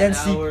 Don't eat an and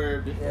sleep.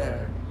 hour before.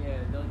 Yeah. Yeah,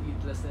 don't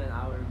eat less than an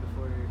hour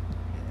before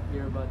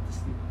you're about to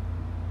sleep.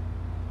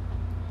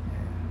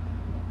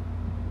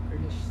 Or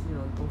just,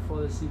 don't fall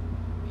asleep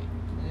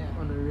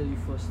on a really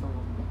full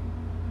stomach.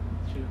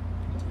 True.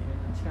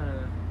 Yeah, that's kind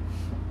of.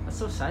 That's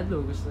so sad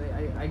though, because like,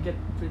 I get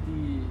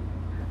pretty.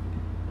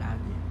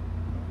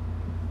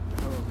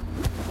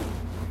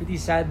 Pretty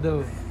sad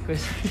though,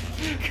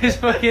 cause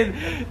fucking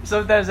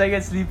sometimes I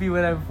get sleepy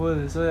when I'm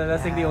full, so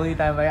that's like the only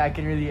time I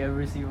can really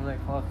ever sleep. I'm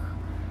like, fuck,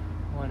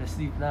 I want to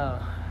sleep now,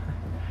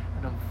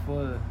 and I'm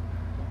full.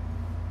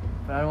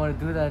 But I don't want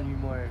to do that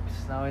anymore,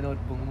 cause now I know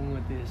what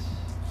bungungot is.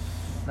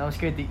 Now I'm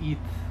scared to eat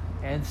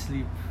and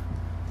sleep.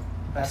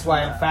 That's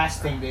why I'm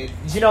fasting, dude.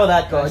 Did you know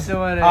that, coach? So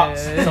what?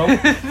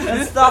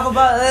 Let's talk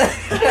about.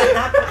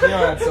 You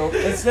know that, so.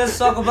 Let's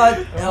talk about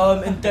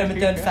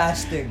intermittent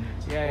fasting.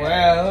 Yeah,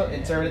 Well,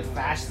 intermittent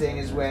fasting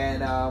is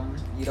when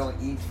you don't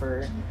eat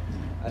for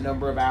a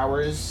number of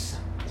hours.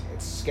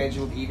 It's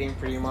scheduled eating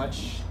pretty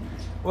much.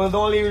 Well, the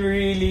only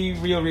really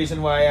real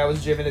reason why I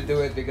was driven to do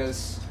it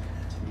because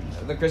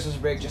the Christmas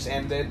break just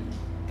ended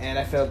and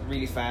I felt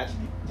really fat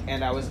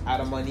and I was out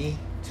of money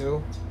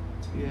too.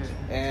 Yeah.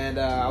 And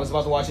I was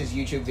about to watch this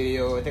YouTube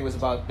video. I think it was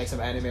about like some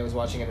anime I was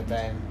watching at the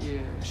time. Yeah.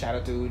 Shout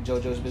out to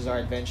JoJo's Bizarre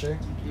Adventure.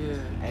 Yeah.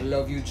 I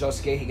love you,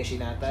 Josuke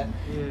Higashinata.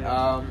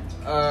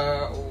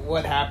 Yeah.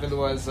 What happened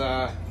was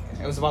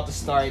it was about to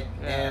start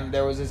Yeah. and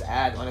there was this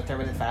ad on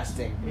intermittent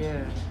fasting.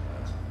 Yeah.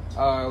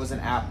 It was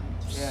an app.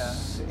 Yeah.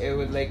 It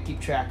would like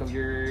keep track of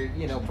your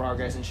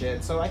progress and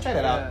shit. So I tried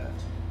it out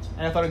Yeah.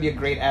 and I thought it'd be a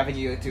great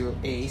avenue to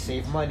A,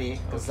 save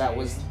money because that Okay.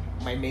 was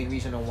my main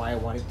reason on why I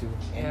wanted to,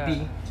 and Yeah.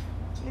 B,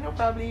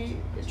 probably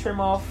trim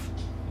off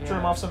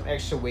some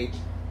extra weight.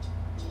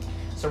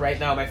 So right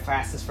now my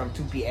fast is from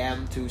 2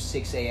 p.m. to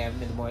 6 a.m.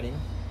 in the morning,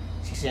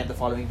 6 a.m. the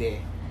following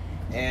day,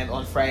 and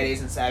on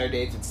Fridays and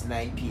Saturdays it's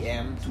 9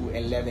 p.m. to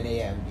 11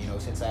 a.m.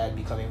 Since I'd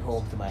be coming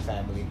home to my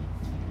family.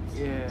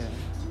 Yeah.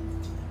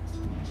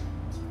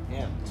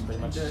 Yeah, it's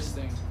pretty much.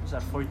 Interesting. Was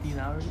that 14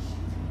 hours?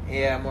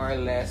 Yeah, more or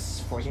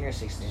less 14 or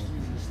 16.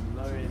 Jesus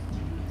Lord.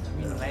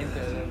 I mean, 9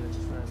 to 11. It's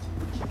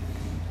not.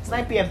 It's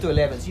 9 p.m. to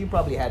 11, so you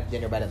probably had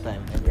dinner by that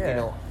time. And,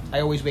 Yeah. I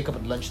always wake up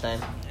at lunchtime.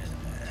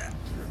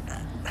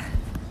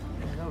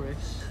 No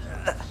worries.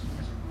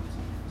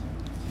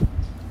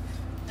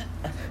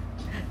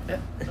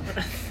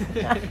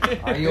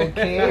 Are you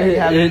okay? Are you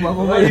having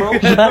mahumay, bro?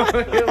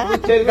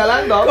 Chill ka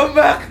lang, dog. Come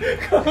back.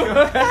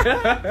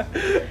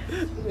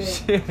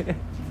 Shit.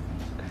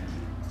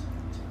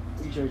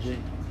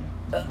 Charging.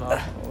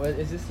 What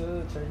is this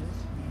the charges?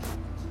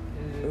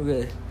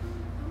 Okay.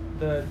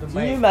 The Can you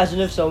mic. imagine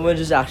if someone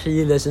just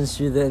actually listens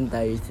to the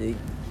entire thing?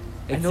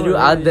 I Like know,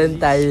 throughout right? the Jesus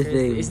entire Christ.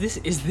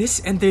 thing. Is this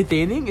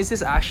entertaining? Is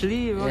this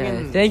actually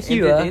fucking Thank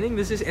you, entertaining?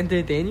 This is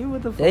entertaining.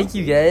 What the fuck? Thank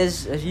you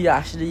guys. If you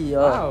actually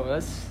Wow,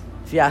 that's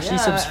if you actually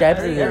subscribe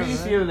to I them. really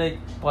feel like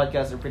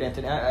podcasts are pretty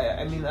entertaining.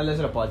 I mean, I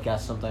listen to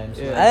podcasts sometimes.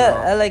 Yeah.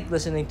 I like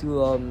listening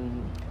to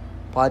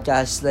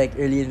podcasts like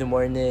early in the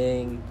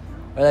morning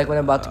or like when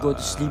I'm about to go to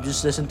sleep,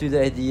 just listen to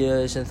the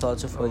ideas and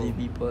thoughts of other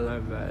people. My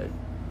bad.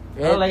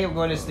 I don't like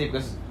going to sleep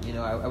because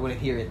I wouldn't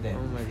hear it then.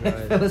 Oh my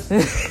It god. was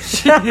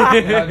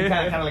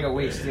kind of like a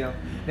waste,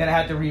 Then I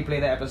had to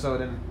replay the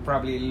episode and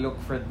probably look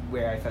for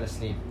where I fell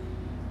asleep.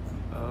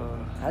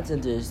 That's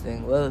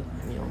interesting. Well,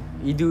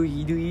 you do.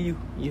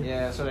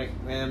 Yeah, so like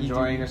when I'm You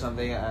drawing do. or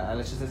something, I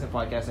listen to some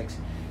podcast, like,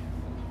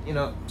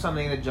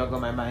 something that juggle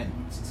my mind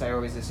since I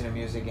always listen to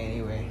music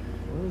anyway.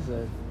 What is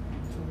that?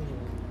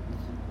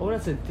 Oh,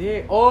 that's a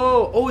dick.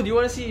 Oh, do you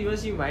wanna see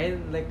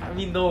mine? Like, I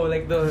mean, no,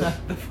 like the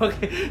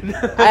fucking.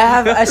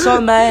 I saw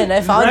mine.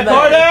 I found mine.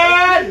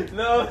 Recorded!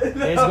 No.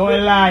 It's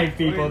going live,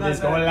 people. Wait, It's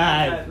not going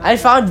that, live. not I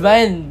that. found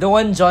mine. The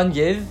one John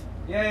gave.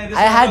 Yeah, this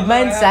I one had also,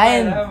 mine I have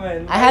signed. I have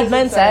mine. I had isn't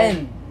mine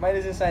signed. Mine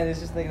isn't signed. It's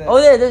just like that. Oh,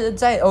 there, it's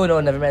signed. Oh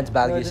no, never mind. It's no,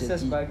 Baguio it just says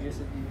City. Baguio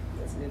City.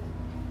 That's it.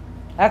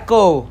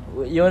 Echo,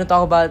 you want to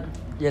talk about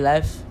your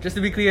life? Just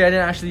to be clear, I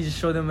didn't actually just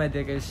show them my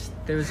dick.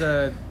 There's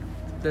a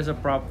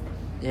prop.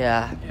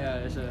 Yeah. Yeah,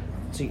 there's a.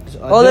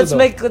 Oh, let's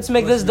make this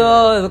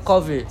the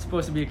cover. It's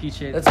supposed to be a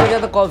keychain. Let's make that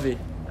the cover.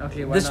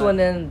 Okay, why This not? one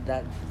and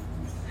that.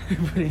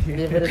 Put it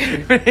here.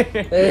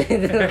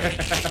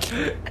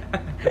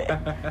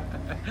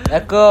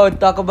 Echo,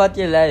 talk about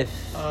your life.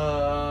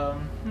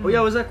 Oh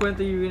yeah, what's that kwento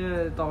you were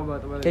gonna talk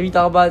about? Can we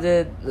talk about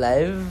it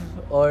live?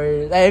 Or,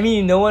 I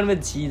mean, no one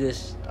would see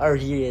this or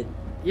hear it.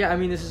 Yeah, I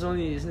mean,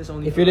 isn't this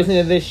only? If for you're listening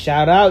to us? this,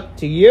 shout out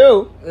to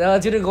you. No,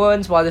 it's gonna go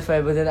on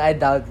Spotify, but then I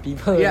doubt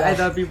people. Yeah, I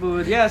doubt people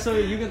would. Yeah, so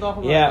you can talk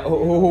about. Yeah, it.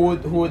 who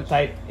would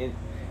type in?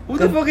 Who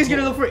the fuck is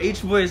gonna look for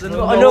H boys? No,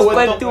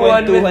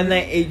 Kwentuhan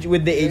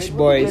with the H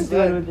boys.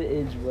 With the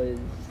H boys.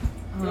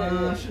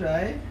 Should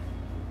I?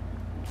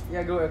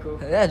 Yeah, go Echo.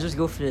 Yeah, just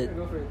go for it. Yeah,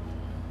 go for it.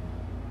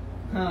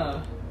 Huh.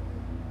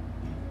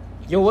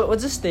 Yo,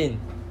 what's the stain?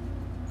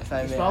 If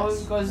I It's may probably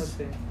ask. because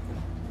That's,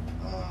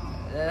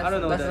 I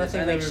don't know. That's That's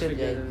nothing I like never shit,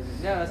 figured yeah.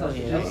 it. Yeah, that's not Okay,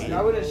 shit. okay.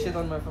 I wouldn't shit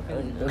on my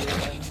fucking.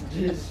 Okay.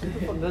 Jeez, who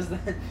the fuck does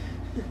that?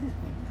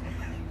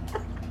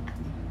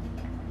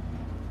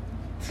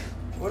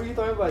 What are you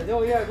talking about?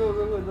 Oh yeah,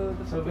 go.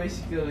 so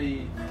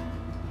basically,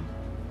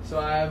 so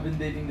I have been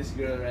dating this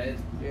girl, right?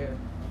 Yeah.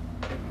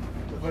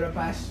 So for the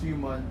past few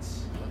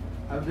months,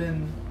 I've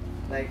been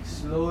like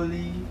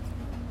slowly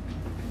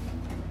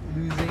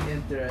losing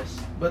interest,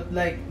 but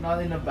like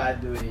not in a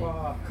bad way.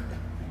 Fuck.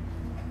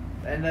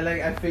 And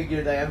I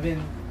figured I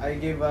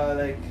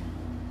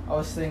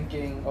was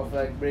thinking of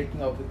like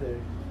breaking up with her,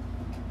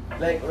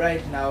 like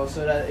right now,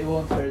 so that it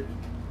won't hurt,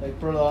 like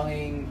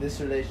prolonging this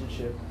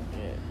relationship.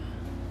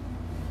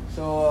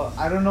 So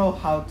I don't know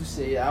how to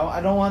say it. I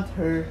don't want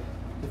her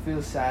to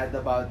feel sad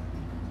about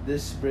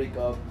this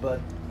breakup, but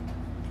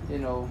I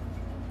don't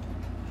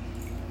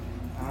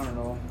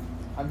know.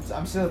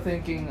 I'm still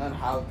thinking on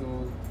how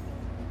to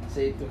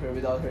say it to her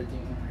without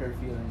hurting her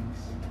feelings.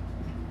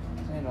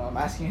 So, I'm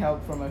asking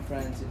help from my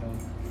friends.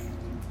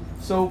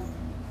 So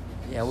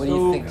Yeah, what do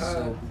you think?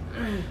 So,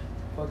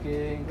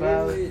 fucking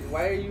Cloud. Wait,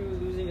 why are you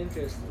losing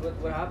interest?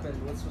 What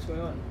happened? What's going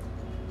on?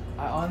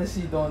 I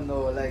honestly don't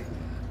know. Like,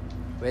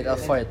 wait, I'll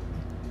fart.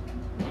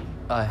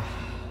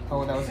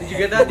 Oh, that was Did you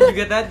get that? Did you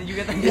get that? Did you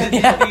get that?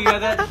 Did you get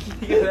that?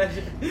 Did you get that?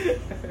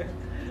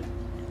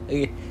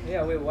 Okay.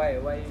 Yeah. Wait. Why?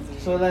 Why are you losing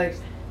so like,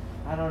 interest?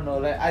 I don't know.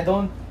 Like, I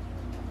don't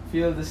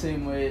feel the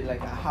same way like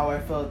how I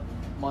felt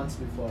months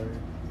before.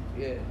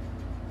 Yeah.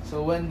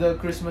 So when the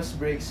Christmas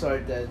break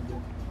started,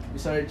 we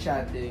started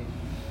chatting.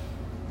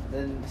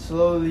 Then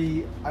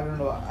slowly, I don't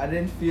know, I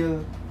didn't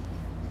feel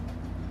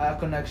a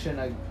connection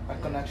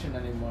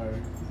anymore.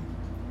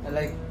 And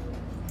like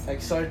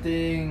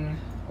starting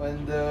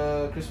when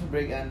the Christmas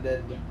break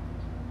ended,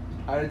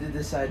 I already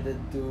decided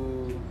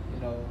to,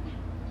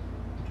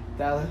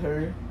 tell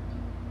her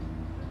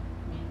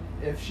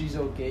if she's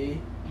okay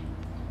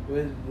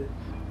with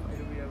Why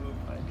do we have a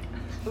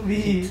podcast?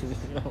 me,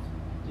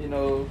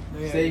 Yeah,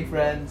 staying yeah.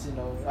 friends,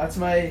 that's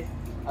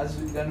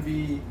gonna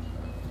be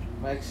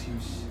my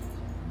excuse.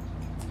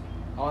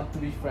 I want to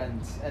be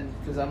friends, and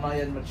because I'm not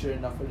yet mature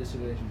enough for this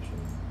relationship.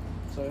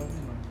 So,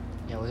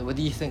 Yeah, what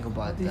do you think about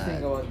what do you that?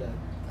 think about that?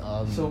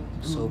 So,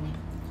 Soap.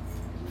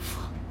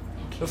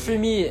 But for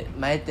me,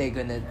 my take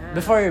on it,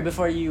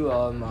 before you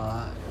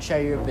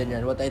share your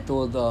opinion, what I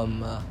told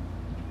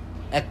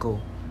Echo,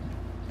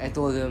 I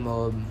told him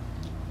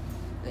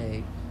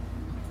like,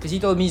 cause he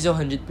told me he's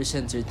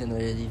 100% certain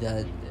already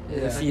that Yeah,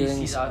 the he feelings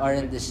sees out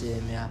aren't the of it.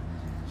 same. Yeah,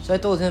 so I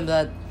told him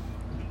that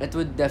it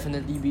would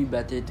definitely be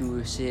better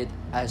to say it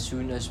as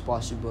soon as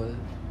possible,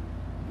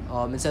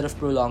 instead of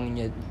prolonging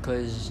it,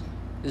 cause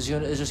it's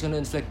just gonna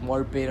inflict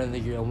more pain on the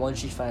girl once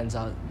she finds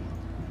out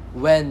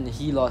when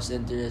he lost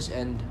interest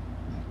and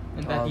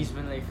that he's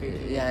been like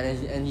faking. yeah,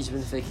 and he's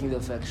been faking the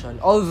affection.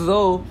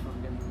 Although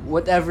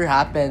whatever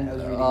happened, I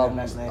was reading that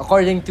last night.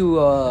 according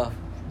to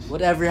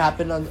whatever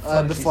happened on She's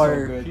so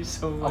before, good. He's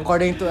so much.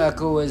 according to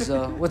Echo was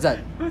what's that?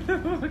 What the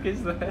fuck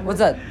is that? What's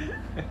that?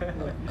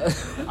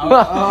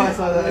 I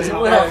saw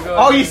that.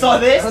 Oh, you saw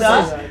this? What's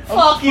Huh? this?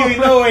 Fuck you!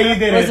 No way you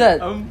did What's it.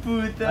 that?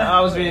 Puta.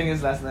 I was reading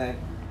this last night.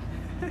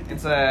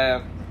 It's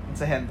a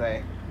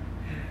hentai.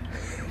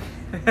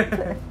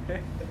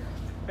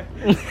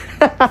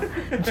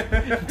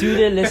 To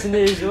the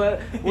listeners, what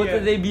Yeah.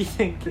 would they be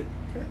thinking?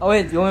 Oh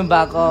wait, going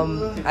back.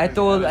 I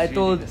told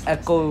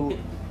Echo.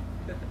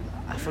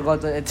 I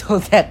forgot what I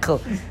told Echo.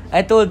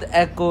 I told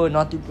Echo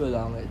not to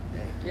prolong it.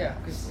 Yeah,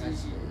 because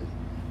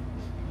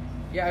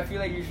yeah, I feel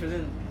like you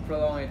shouldn't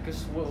prolong it,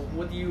 because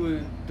what are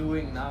you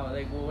doing now?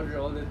 Like, what are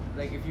all the,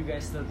 like, if you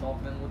guys still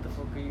talk, then what the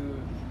fuck are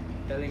you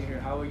telling her?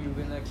 How are you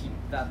gonna keep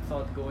that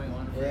thought going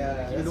on for her? Yeah,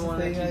 Like, you that's don't the want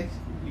to thing, keep like-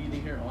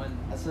 leading her on.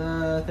 That's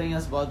the thing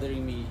that's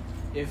bothering me.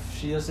 If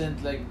she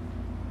doesn't like,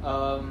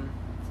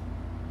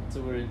 what's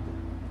the word?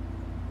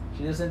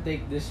 She doesn't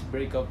take this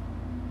breakup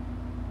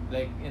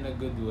like in a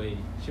good way.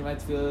 She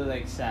might feel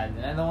like sad,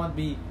 and I don't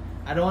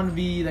want to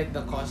be like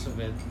the cause of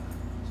it.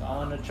 So I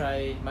want to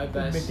try my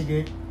best.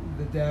 the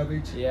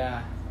damage.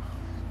 Yeah.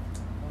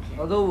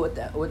 Although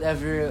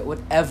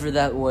whatever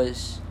that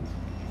was,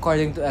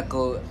 according to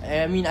Echo,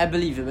 I mean, I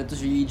believe him. It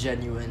was really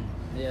genuine.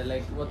 Yeah,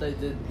 like what I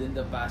did in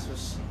the past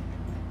was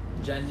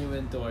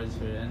genuine towards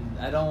her, and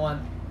I don't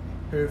want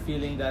her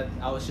feeling that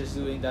I was just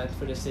doing that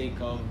for the sake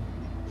of,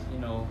 you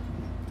know,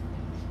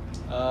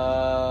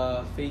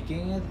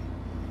 faking it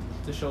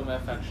to show my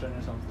affection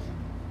or something.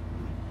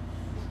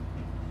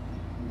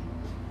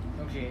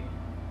 Okay,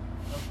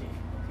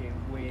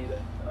 wait.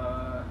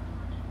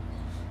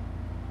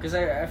 Because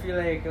I feel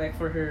like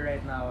for her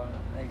right now,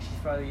 like she's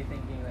probably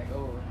thinking like,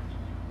 oh,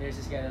 there's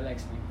this guy that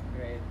likes me,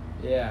 right?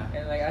 Yeah.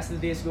 And like as the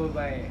days go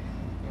by,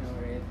 you know,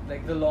 right?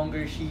 Like the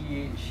longer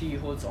she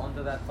holds on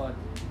to that thought,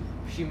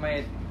 she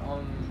might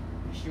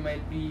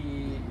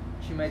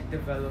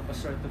develop a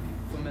sort of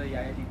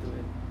familiarity to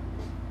it.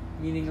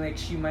 Meaning like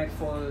she might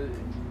fall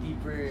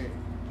deeper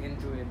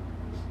into it.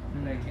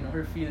 Like, you know,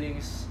 her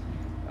feelings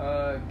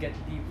get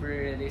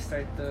deeper, they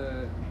start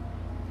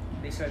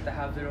to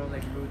have their own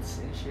like roots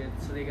and shit,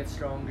 so they get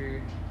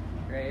stronger,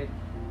 right?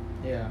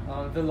 Yeah.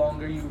 The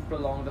longer you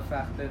prolong the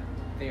fact that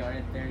they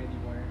aren't there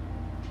anymore,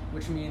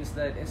 which means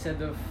that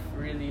instead of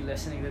really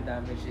lessening the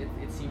damage,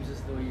 it seems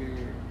as though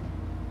you're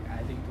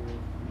adding to it,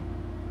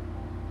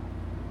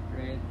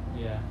 right?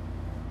 Yeah.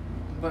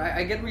 But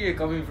I get where you're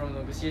coming from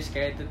though, because you're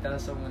scared to tell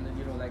someone that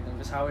you don't like them,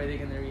 because how are they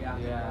gonna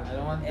react? Yeah, I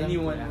don't want them to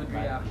anyone react would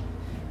react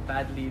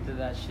badly to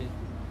that shit.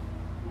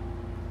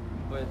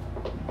 But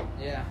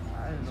yeah,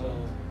 I don't know. So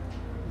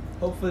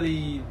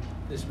hopefully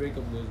this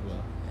breakup goes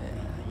well.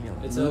 You know,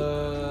 It's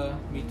a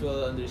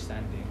mutual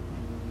understanding.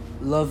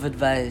 love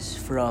advice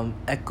from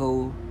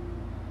Echo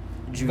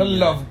Jr. The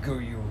love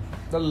guru.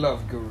 The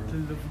love guru.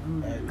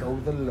 Guru. Echo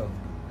the love.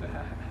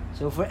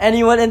 So for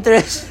anyone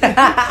interested,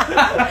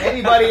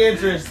 Anybody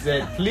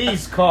interested,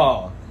 please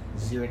call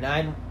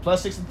 09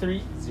 plus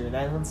 63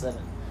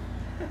 0917.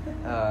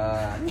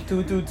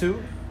 222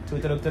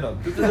 tutunog.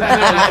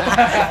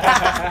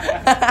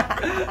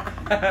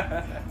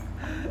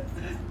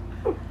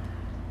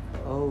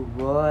 oh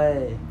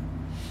boy.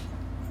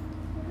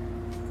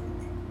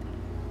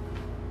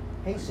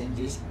 Hey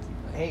Cindy.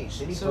 Hey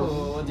Cindy. So,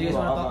 what do you guys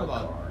wanna talk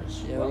about?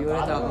 Yeah, what do you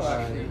wanna talk about?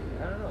 Actually,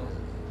 I don't know.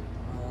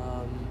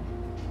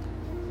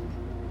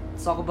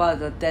 Let's talk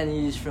about 10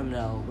 years from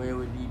now. Where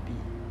would we be?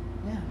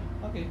 Yeah.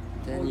 Okay.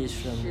 10 years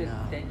from Shit,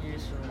 now. 10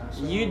 years from now.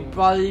 So You'd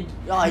probably.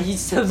 Oh, you'd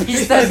still be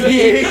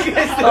studying.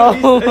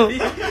 oh.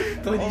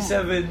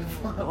 27.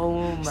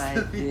 oh my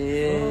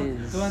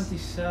days.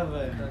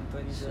 27.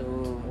 27.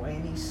 So,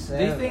 27.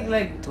 Do you think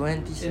like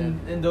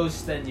 27. in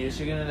those 10 years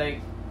you're gonna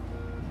like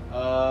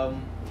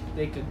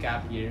take a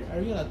gap year? Are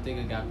you allowed to take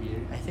a gap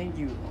year? I think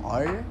you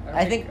are.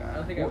 I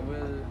don't think I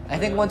will. I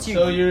think once you.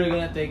 So you're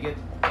gonna take it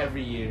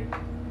every year.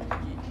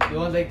 You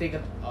won't like take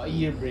a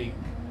year break.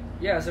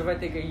 Yeah, so if I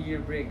take a year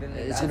break, then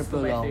It's it's gonna to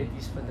my prolong.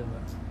 30s pa, diba?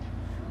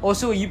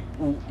 Also, you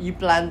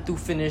plan to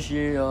finish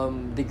your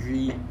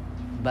degree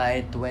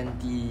by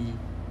 20.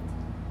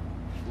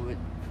 What?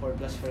 4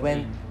 plus 14. When?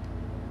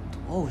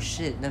 Oh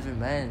shit! Never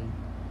mind.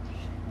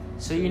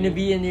 So you're gonna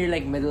be in your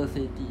like mid 30s.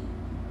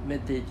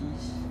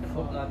 I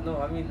hope not.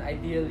 No, I mean,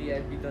 ideally,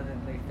 I'd be done at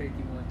like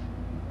 31.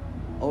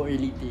 Oh,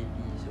 early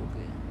 30s.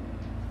 Okay.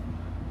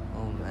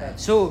 Oh man.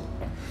 That's- So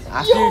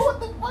after Yo, what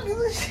the fuck is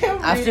this shit?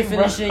 I'm after reading,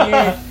 bro? finishing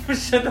your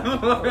Shut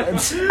up.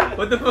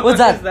 What the fuck What's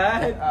that? is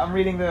that? I'm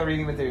reading the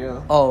reading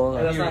material. oh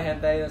That's not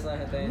hentai. That's not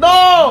hentai.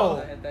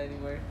 No! It's not hentai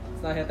anymore.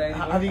 It's not hentai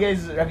anymore. Have you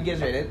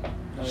guys read it?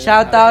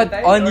 shout out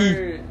Hentai Oni.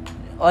 or-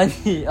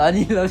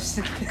 Oni loves.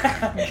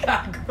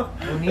 Gago.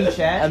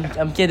 Oni-chan?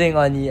 I'm kidding,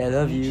 Oni. I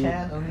love you.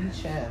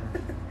 Oni-chan.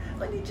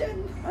 Oni-chan.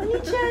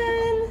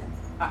 Oni-chan.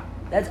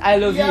 That's I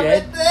love you,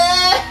 right?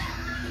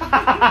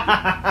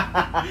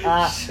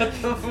 Shut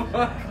the fuck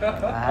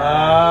up.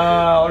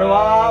俺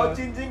は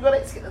チンチンこれ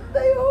好きなん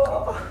だ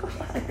よ。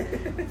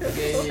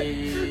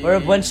 Okay. We're a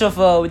bunch of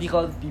what do you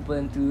call it, people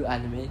into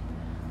anime.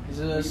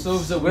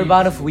 So We're a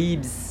bunch of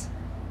weebs.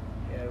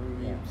 Yeah,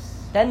 we're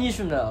weebs. 10 years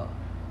from now.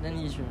 10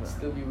 years from now.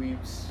 Still be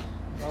weebs.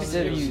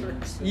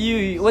 So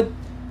you what?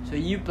 So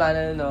you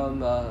plan on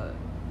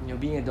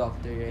being a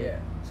doctor, right? Yeah.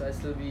 So I'd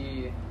still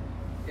be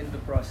in the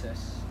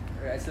process.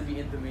 Or I'd still be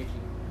in the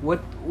making.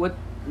 What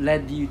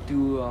led you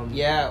to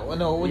Yeah, well,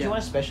 no, what do Yeah. you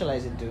want to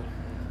specialize into?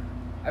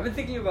 I've been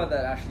thinking about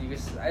that actually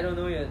because I don't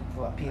know yet.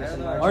 What, penis I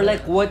don't and know or vagina?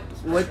 like what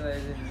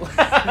Specialize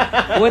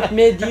in- what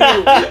made you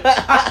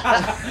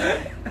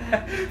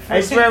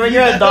I swear, when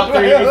you're a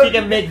doctor, if you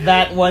can make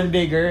that one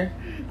bigger.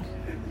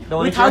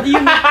 Wait, how do you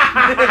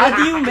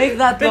make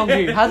that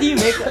longer? How do you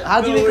make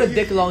a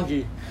dick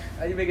longer?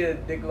 How do you make a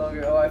dick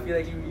longer? Oh, I feel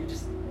like you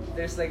just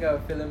there's like a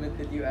filament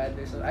that you add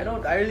there. So I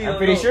really don't I'm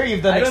pretty know. sure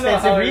you've done I don't know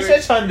extensive how it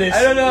research works. on this,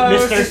 I don't know how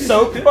it Mr. works.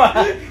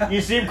 Soap. You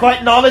seem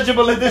quite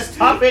knowledgeable in this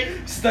topic.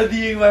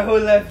 Studying my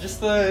whole life just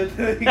to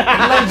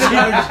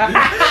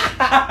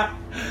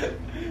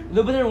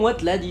No, but then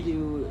what led you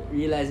to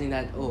realizing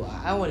that, oh,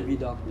 I want to be a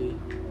doctor?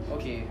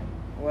 Okay,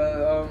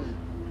 well,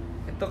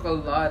 it took a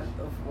lot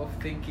of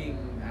thinking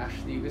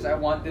actually because I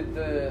wanted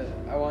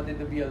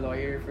to be a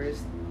lawyer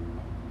first,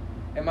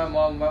 and my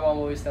mom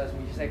always tells me,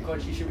 she's like,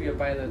 Coach, you should be a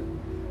pilot.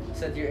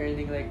 Said you're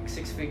earning like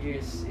 6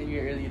 figures in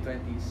your early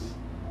 20s,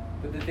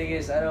 but the thing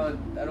is, I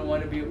don't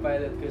want to be a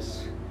pilot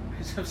because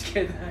I'm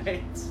scared of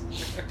heights.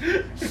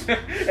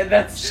 And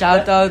that's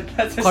Shout out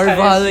that's a Carval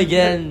science-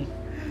 again.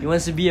 He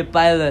wants to be a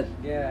pilot.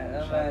 Yeah,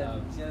 that Shout man,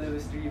 out. he's gonna live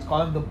his dream.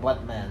 Call him the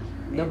butt man.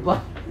 The bu-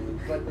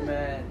 But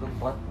man, The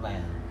butt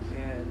man.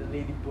 yeah, the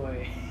lady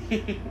boy.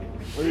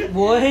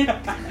 What?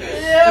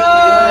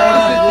 Yeah.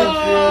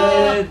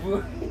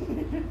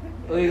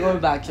 Oh, you're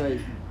going back,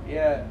 sorry.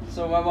 Yeah,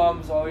 so my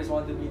mom's always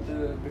wanted me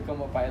to become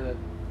a pilot,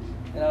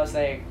 and I was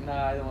like,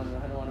 nah, I don't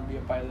want to be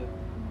a pilot.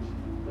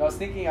 But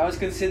I was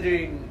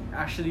considering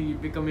actually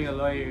becoming a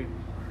lawyer,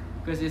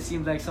 because it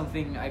seemed like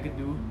something I could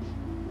do.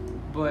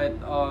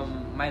 But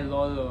my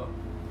lolo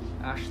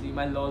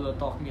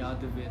talked me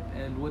out of it,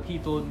 and what he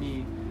told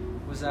me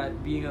was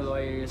that being a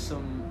lawyer is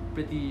some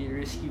pretty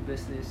risky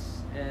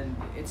business, and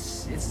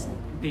it's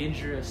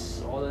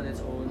dangerous all on its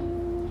own.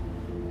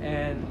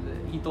 And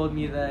he told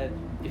me that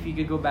if he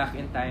could go back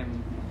in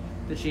time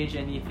to change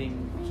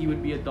anything, he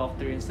would be a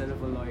doctor instead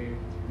of a lawyer.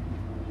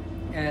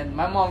 And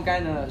my mom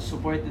kind of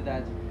supported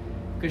that,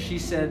 because she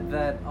said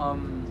that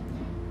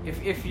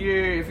if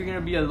you're gonna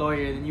be a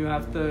lawyer, then you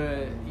have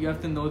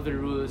to know the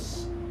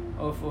rules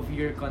of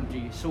your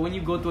country. So when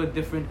you go to a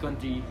different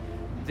country,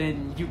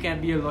 then you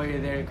can't be a lawyer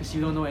there because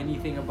you don't know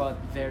anything about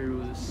their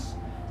rules.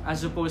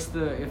 As opposed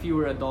to if you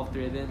were a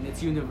doctor, then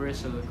it's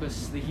universal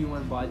because the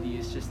human body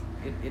is just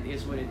it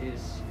is what it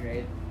is,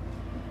 right?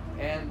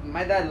 And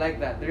my dad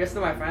liked that. The rest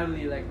of my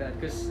family liked that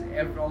because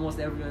almost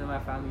everyone in my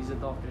family is a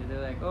doctor.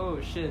 They're like,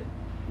 oh shit,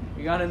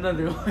 you got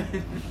another one.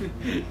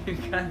 You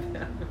got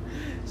that.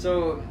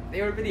 So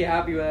they were pretty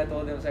happy when I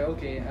told them. I was like,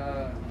 okay,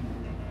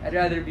 I'd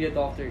rather be a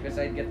doctor because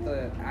I'd get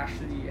to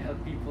actually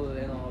help people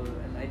and all.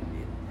 And I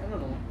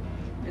don't know.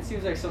 It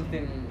seems like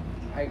something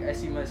I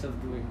see myself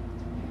doing.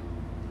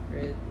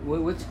 Right?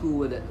 What school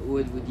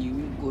would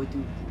you go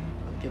to,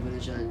 Kevin the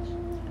Judge?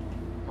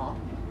 Huh?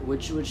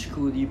 Which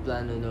school do you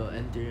plan on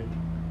entering?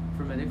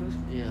 For medical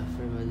school? Yeah,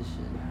 for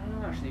medicine. I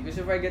don't know actually, because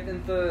if I get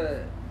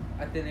into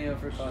Ateneo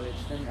for college,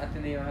 then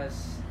Ateneo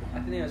has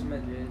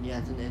med, right? Yeah,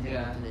 I think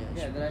Yeah, Ateneo.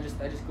 yeah. Then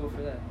I just go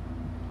for that,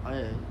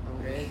 Alright.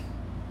 right?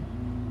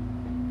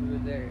 Do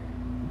it there.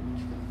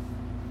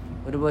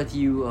 What about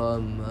you?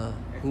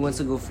 Who wants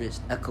to go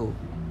first? Echo.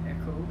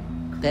 Echo.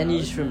 10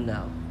 years from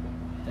now.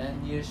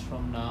 10 years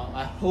from now,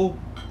 I hope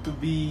to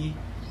be,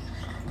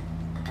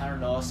 I don't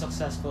know, a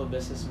successful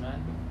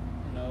businessman.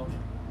 You know,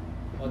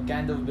 what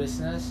kind of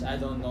business? I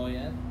don't know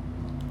yet.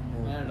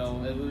 I don't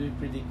know. It would be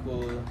pretty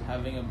cool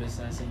having a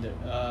business in the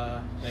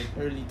like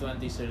early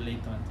 20s or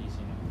late 20s.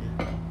 You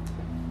know.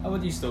 How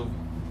about you, Stove?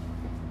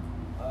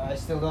 I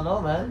still don't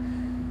know,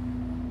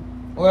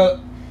 man. Well,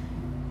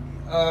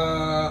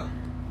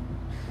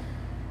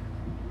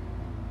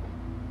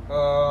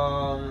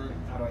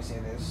 how do I say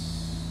this?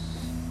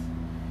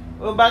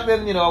 Well, back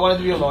then, I wanted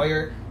to be a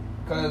lawyer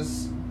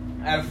because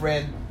I had a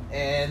friend,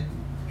 and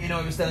he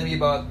was telling me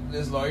about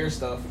this lawyer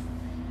stuff.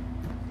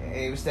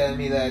 He was telling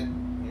me that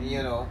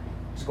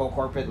just go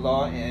corporate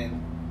law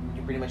and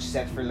you're pretty much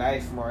set for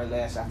life, more or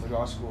less, after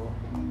law school.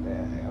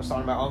 I was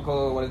talking to my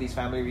uncle at one of these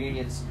family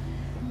reunions.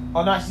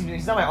 Oh, no,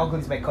 he's not my uncle,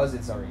 he's my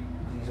cousin, sorry.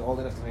 He's old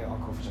enough to be my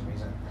uncle for some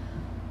reason.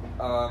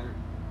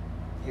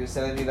 He was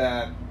telling me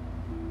that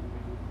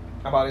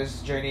about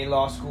his journey in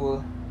law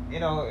school.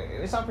 It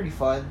sounded pretty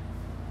fun.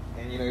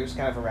 And, he was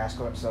kind of a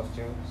rascal himself,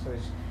 too. So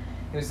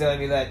he was telling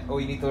me that,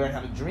 you need to learn how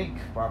to drink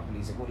properly.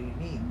 He's like, what do you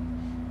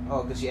mean?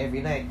 Oh, because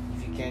every night,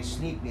 if you can't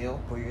sleep,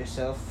 pour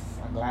yourself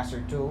a glass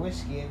or two of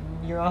whiskey and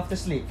you're off to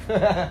sleep.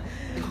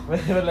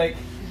 but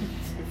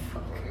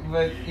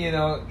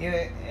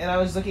and I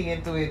was looking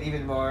into it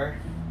even more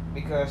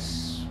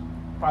because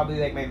probably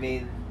like my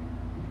main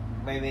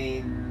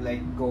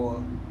like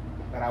goal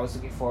that I was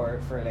looking for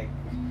like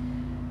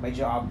my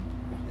job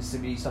is to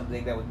be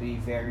something that would be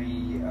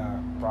very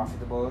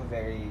profitable,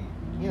 very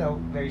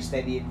very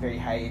steady and very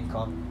high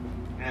income.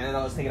 And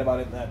I was thinking about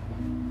it that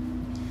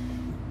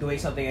doing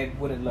something I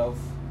wouldn't love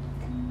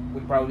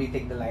would probably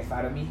take the life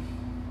out of me,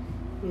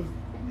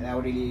 and I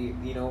would really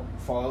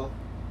fall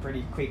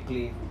pretty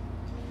quickly.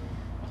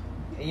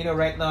 And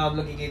right now I'm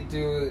looking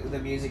into the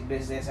music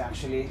business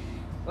actually.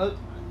 Well,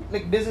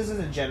 like businesses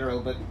in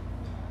general, but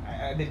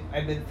I've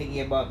been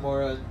thinking about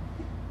more on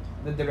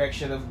the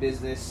direction of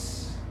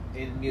business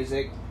in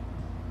music.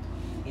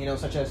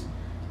 Such as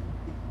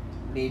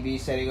maybe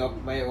setting up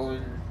my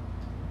own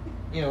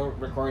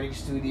recording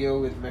studio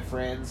with my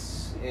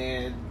friends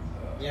and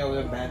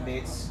with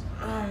bandmates,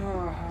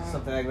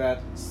 something like that,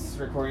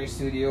 recording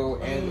studio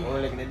and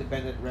or like an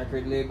independent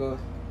record label,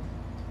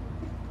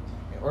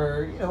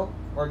 or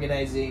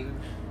organizing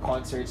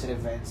concerts and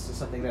events is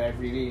something that I've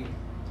really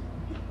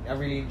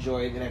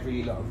enjoyed and I've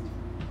really loved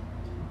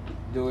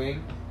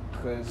doing,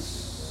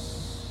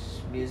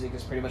 because music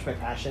is pretty much my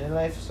passion in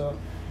life. So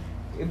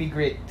it'd be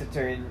great to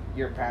turn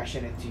your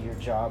passion into your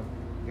job,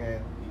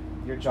 and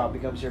your job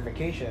becomes your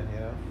vacation.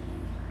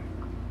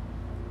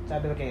 So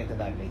I've been looking into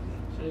that lately.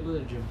 Should I go to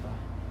the gym pa?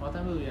 What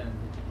time will we end?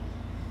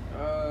 I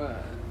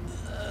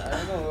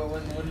don't know.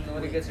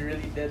 When it gets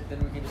really dead, then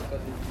we can just cut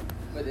it.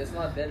 But it's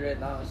not dead right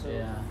now, so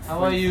Yeah. How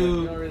about you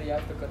you, don't really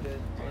have to cut it.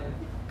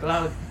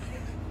 Cloud?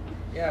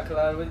 Yeah,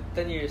 Cloud with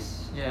 10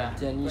 years. Yeah.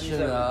 10 years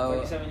 27, from now,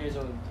 27 years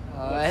old.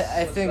 I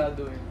What's think Cloud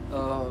doing?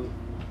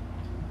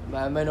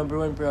 my number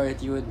one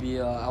priority would be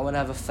I want to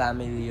have a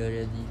family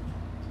already.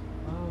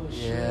 Oh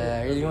shit. Yeah,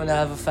 I really want to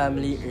have a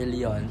family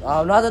early on.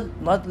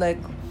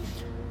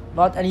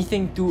 Not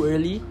anything too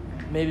early.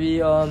 Maybe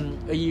a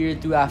year or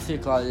two after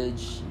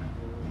college.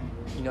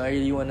 I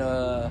really want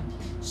to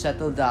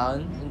settle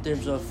down in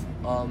terms of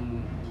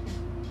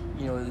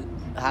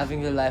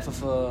having the life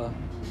of a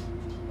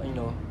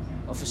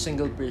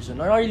single person,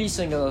 or not really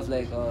single, of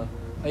like a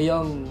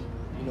young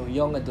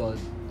adult.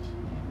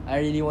 I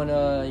really want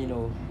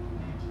to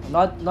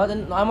I'm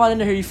not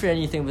in a hurry for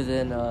anything, but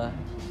then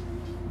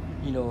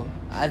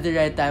at the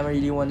right time I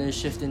really want to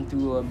shift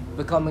into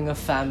becoming a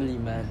family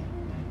man,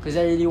 because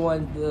I really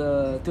want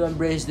to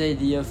embrace the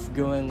idea of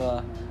growing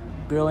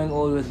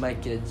old with my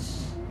kids.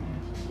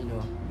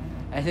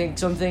 I think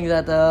something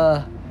that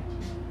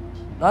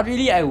not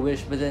really I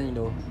wish, but then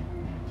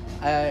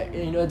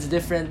it's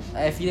different.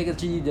 I feel like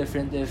it's really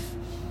different if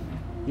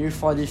your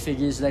father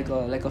figure is like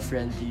a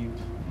friend to you,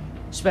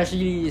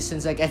 especially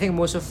since I think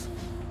most of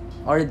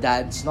our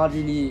dads, not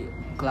really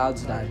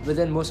Cloud's dad, but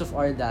then most of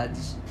our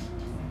dads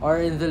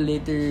are in the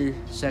later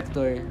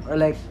sector, or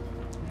like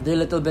they're a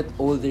little bit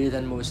older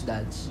than most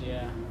dads.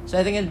 Yeah. So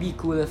I think it'd be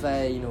cool if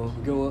I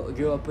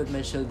grow up with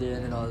my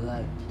children and all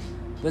that.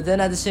 But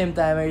then at the same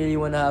time, I really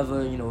want to have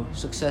a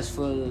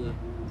successful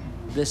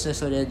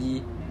business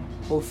already,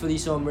 hopefully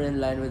somewhere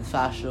in line with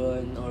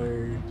fashion,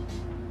 or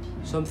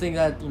something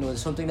that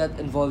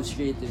involves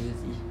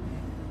creativity.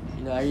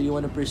 I really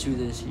want to pursue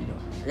this.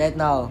 Right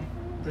now,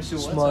 Pursue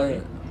what? small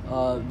Sorry?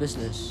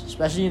 business,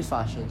 especially in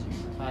fashion.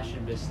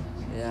 Fashion business.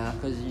 Yeah,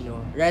 because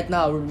right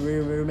now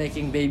we're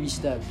making baby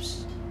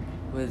steps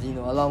with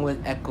along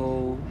with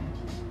Echo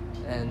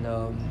and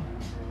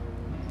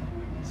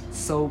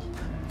soap.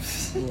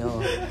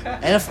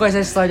 And of course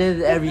I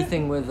started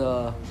everything with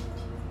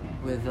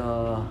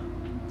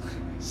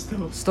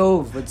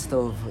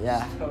stove,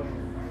 yeah.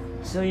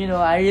 So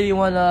I really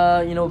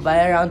wanna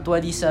by around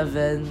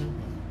 27,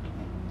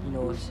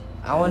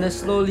 I wanna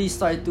slowly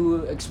start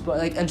to explore,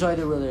 like enjoy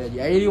the world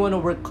already. I really wanna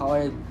work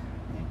hard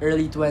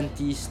early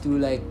 20s to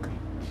like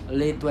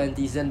late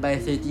 20s, and by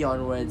 30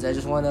 onwards I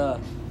just wanna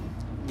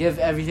give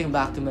everything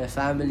back to my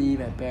family,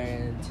 my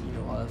parents,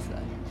 all of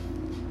that.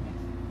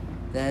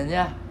 Then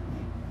yeah.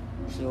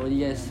 So what do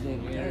you guys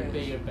think? You're gonna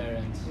pay your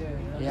parents.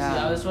 Yeah.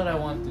 See, that's what I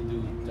want to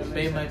do. To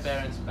pay my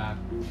parents back.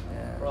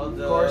 Yeah. For all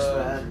the Of course,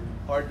 man.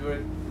 hard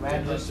work.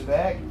 Man,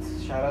 respect.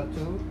 Shout out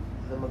to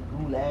the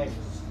Magulags.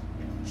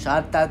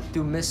 Shout out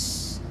to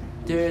Mr.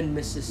 and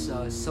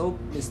Mrs. Soap,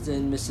 Mr.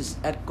 and Mrs.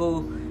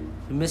 Echo,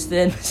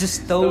 Mr. and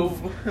Mrs.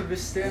 Stove.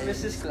 Mr. and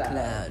Mrs.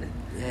 Cloud.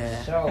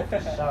 Yeah.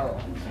 So.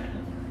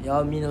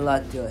 Y'all mean a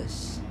lot to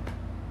us.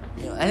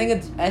 I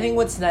think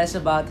what's nice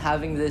about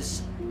having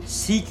this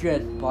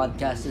secret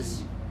podcast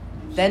is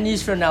 10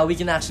 years from now we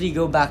can actually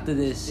go back to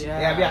this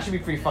Yeah, it'd actually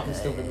be pretty fucking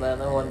stupid, man.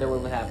 I wonder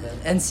what would happen.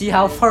 and see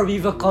how far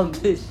we've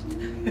accomplished.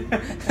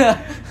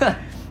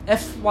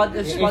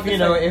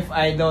 If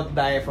I don't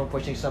die from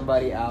pushing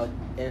somebody out,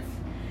 if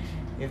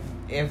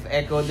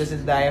Echo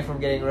doesn't die from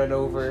getting run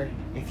over,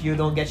 if you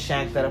don't get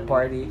shanked at a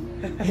party,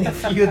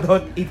 if you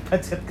don't eat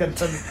pancit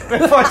canton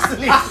before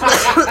sleep,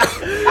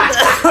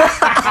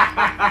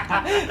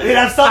 we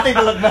have something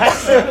to look back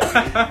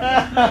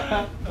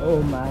to.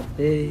 Oh my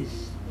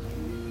days.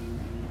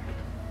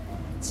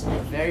 It's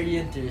very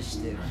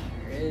interesting.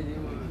 Right?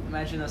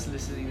 Imagine us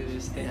listening to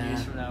this 10 Yeah.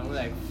 years from now. We're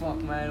like,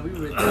 fuck, man, we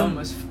were dumb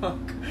as fuck.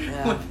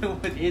 Yeah.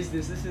 What is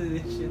this? Listen to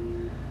this shit.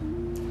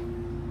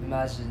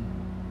 Imagine.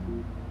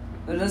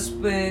 Let's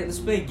play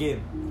a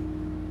game.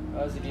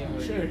 How's the game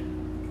going? Sure.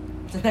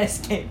 It's a nice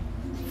game.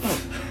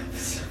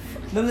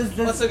 No,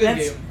 What's a good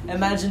let's game?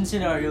 imagine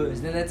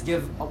scenarios. Then let's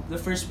give up the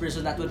first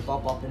person that would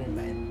pop up in your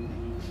mind.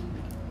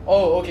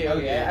 Oh, okay.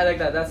 I like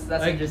that. That's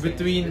Like interesting.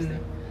 between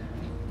Interesting.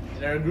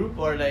 in our group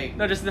or like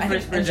No, just the I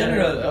first think in person.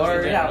 general,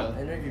 or in yeah,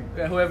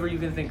 general. whoever you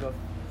can think of.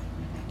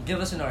 Give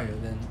a scenario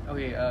then.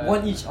 Okay.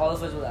 One each, all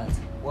of us will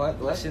answer.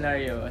 What? A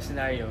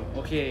scenario.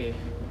 Okay.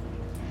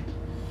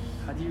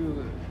 How do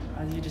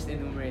you just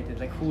enumerate it?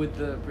 Like, who would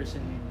the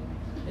person?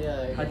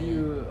 yeah. How do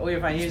you? Okay,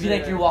 fine. It'd Here's be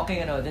like a- you're walking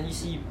then you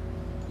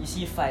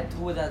see a fight.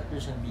 Who would that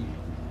person be?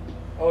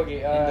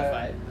 Okay. in the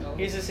fight?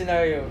 Here's a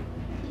scenario.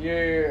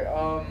 You're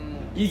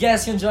You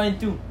guys can join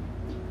too.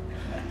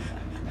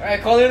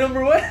 Alright, caller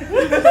number 1.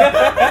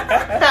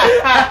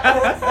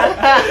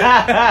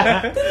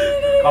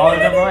 Caller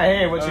number 1.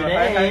 Hey, what's your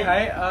name?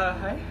 Hi.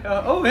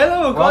 Oh,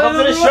 hello.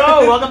 Welcome to the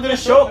show. Welcome to the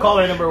show.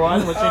 Caller number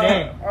 1. What's your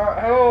name?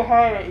 Hello,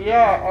 hi.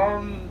 Yeah.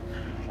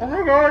 Oh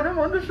my God, I'm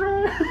on the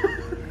show.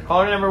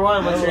 Caller number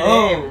 1. What's your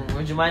Hello. name?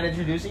 Would you mind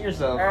introducing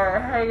yourself?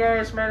 Hi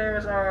guys, my name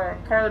is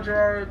Carl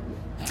Gerard.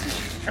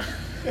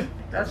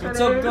 That's my What's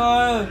name. up,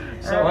 Carl?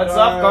 What's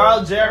up,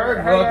 Carl Gerard?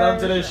 Hi, Welcome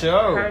guys. to the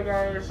show. Hi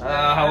guys.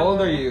 How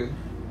old are you?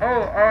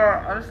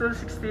 I'm still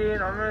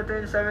 16. I'm gonna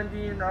turn 17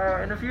 in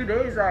a few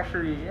days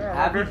actually. Yeah, my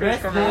Happy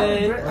birthday's coming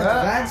birthday. up.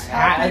 Advance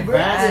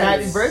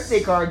Happy birthday,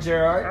 Carl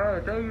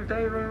Gerard. Thank you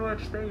very much.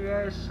 Thank you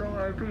guys. So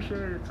I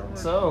appreciate it so much.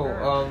 So,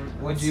 Yeah.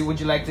 would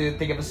you like to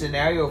think of a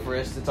scenario for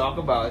us to talk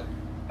about?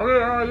 Okay,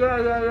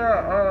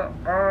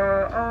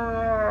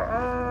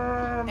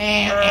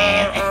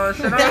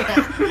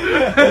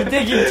 You're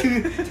taking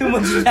too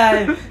much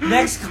time.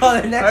 Next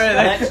caller.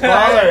 Next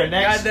caller.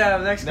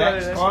 Goddamn, next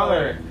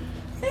caller.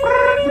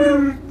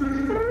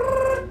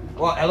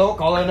 Well, hello,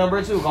 caller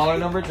number 2. Caller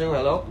number 2.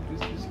 Hello.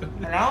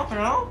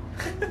 Hello?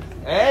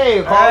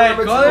 Hey, caller Alright,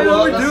 number 2. caller number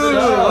welcome to 2. the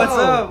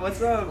show.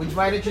 What's up? Would you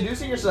mind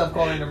introducing yourself,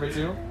 caller number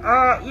 2?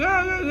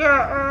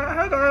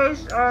 Hi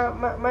guys.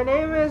 My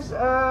name is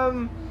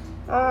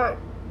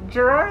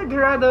Gerard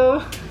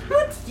Gerardo.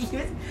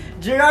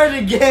 Gerard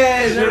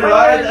again.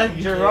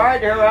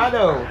 Gerard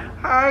Gerardo.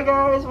 Hi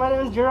guys, my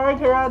name is Gerard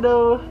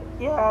Gerardo.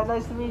 Yeah,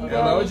 nice to meet you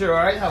Hello, guys.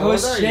 Gerard. How Go old are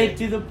straight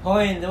you? to the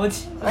point.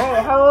 What's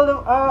Hey, how old am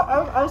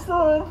I'm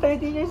still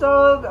 13 years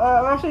old.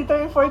 I'm actually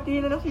turning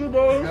 14 in a few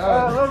days.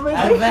 My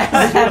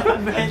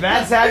birthday.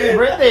 Advance happy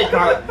birthday,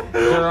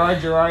 Gerard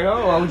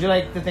Gerardo. What would you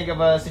like to think of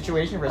a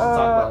situation for us to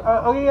talk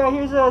about? Okay, yeah,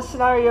 here's a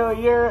scenario.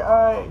 You're,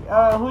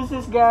 who's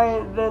this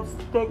guy that's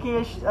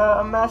taking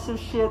a massive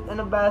shit in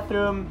a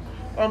bathroom,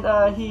 and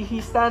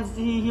he stands,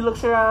 he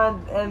looks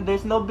around, and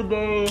there's no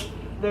bidet,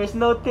 there's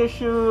no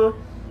tissue,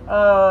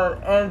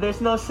 and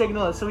there's no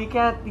signal, so he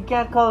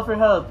can't call for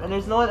help, and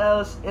there's no one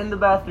else in the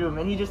bathroom,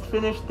 and he just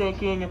finished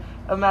taking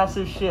a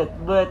massive shit,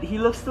 but he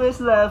looks to his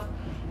left,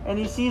 and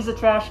he sees a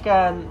trash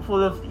can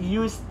full of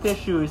used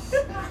tissues.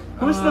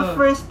 Who's the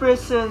first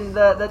person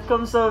that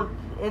comes up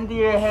into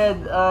your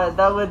head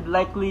that would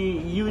likely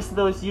use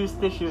those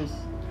used tissues?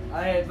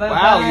 Alright,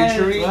 Wow, you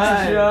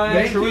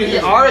truly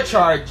are a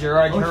charge,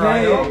 Gerard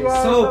Gerardo.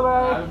 Yeah, So,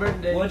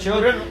 bye-bye. what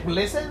Children,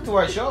 listen to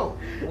our show.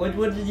 What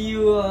would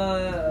you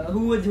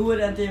who would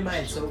enter your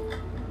mind? So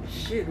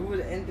Shit, who would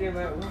enter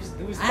my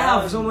who's I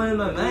have someone in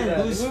my mind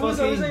who's Who's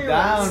fucking on your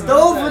down.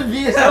 Stove would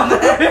be someone.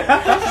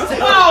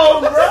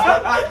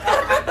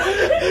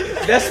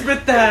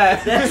 Desperate time.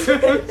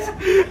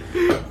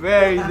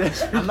 Very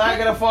desperate. I'm not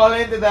gonna fall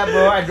into that,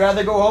 bro. I'd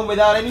rather go home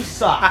without any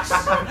socks.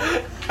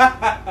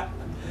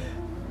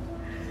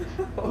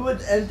 Who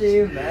would enter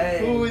your mind?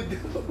 Who would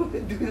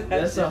do that?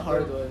 That's a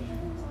hard one.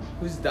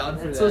 Who's down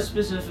for That's that? so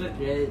specific,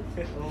 right?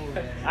 Oh,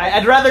 man.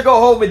 I'd rather go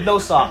home with no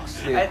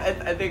socks, dude.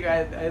 I think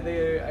I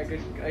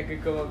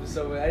could come up with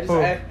someone. I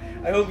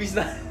hope he's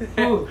not.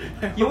 Who?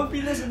 You won't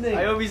be listening.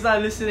 I hope he's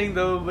not listening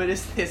though. But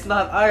it's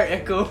not our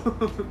echo.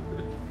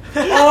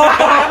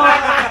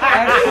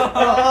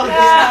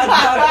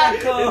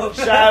 Echo.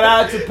 Shout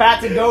out to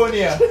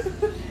Patagonia.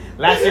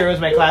 Last year was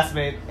my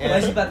classmate. Why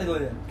is he And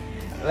Patagonia?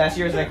 last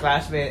year was my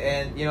classmate,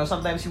 and you know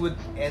sometimes he would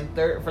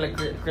enter for like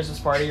Christmas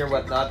party or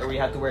whatnot, or we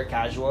had to wear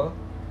casual,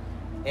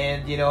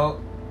 and you know,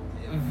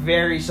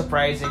 very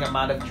surprising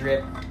amount of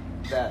drip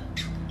that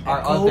our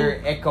Echo?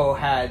 other Echo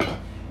had.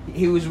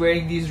 He was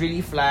wearing these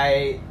really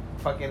fly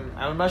fucking,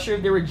 I'm not sure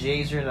if they were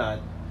J's or not,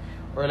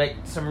 or like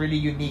some really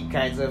unique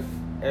kinds of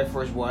Air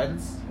Force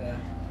Ones Yeah.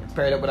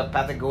 paired up with a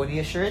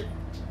Patagonia shirt.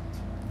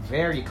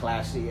 Very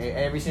classy.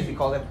 Ever since we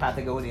called him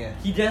Patagonia.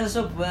 He dresses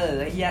up well.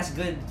 Like, he has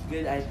good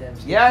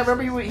items. Yeah, I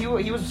remember he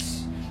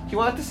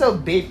wanted to sell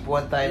vape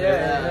one time.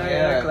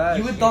 Yeah, class.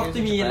 He would talk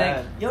to me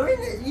like, "You're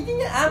you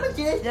think I'm a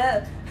kid?"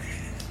 Yeah.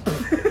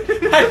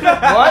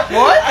 What?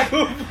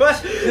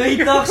 No, he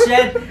talks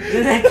shit.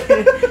 Then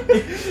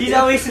he's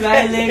always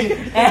smiling.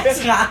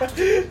 Extra.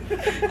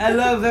 I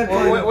love that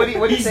one. What do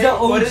you He's say? the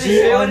OG What did he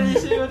say? on. What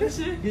did he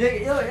say? He's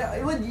like, yo,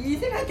 what, you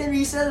think I can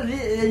resell it?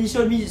 And then he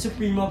showed me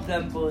Supreme up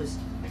tempos.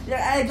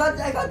 Yeah, I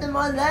got them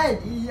online.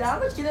 How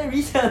much can I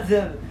resell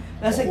them?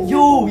 I was like,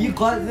 yo, you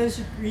got the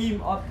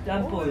Supreme up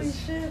tempos.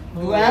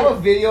 Do I have a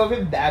video of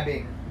him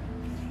dabbing?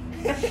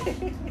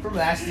 From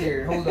last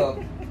year. Hold up.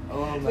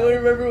 Oh I man.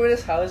 remember when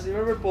his house.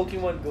 Remember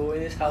Pokemon Go?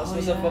 And his house Oh,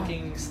 was yeah. a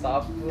fucking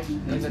stop.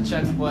 There's a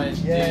checkpoint.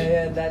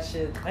 Yeah, that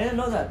shit. I didn't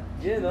know that.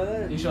 Yeah, know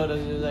that. You showed us,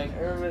 you're like, I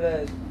remember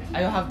that. I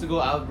don't have to go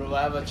out, bro.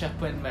 I have a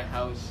checkpoint in my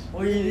house.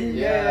 Oh, really?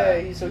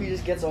 Yeah. So he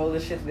just gets all the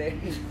shit there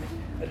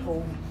at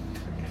home.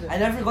 I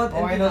never got Oh,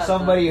 into I know that,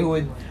 somebody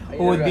man.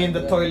 who would be in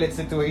the toilet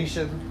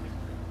situation.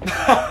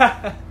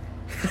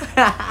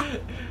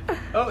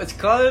 Oh, it's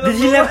calling. Did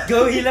he let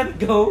go? He let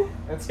go.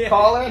 That's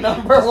caller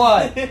number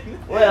 1. Wait,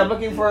 I'm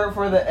looking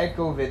for the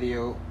Echo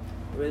video.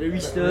 Whether we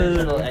The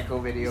original still. Echo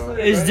video.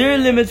 Is there a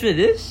limit for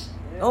this?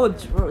 Oh,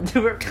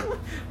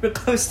 we're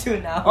close to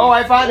an hour. Oh,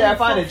 I found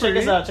it. Check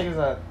this out.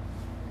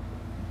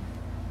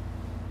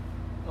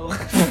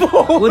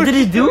 What did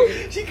he do?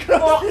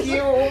 Fuck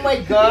you! Oh my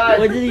god!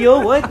 What did he do?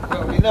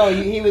 What? No,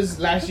 he was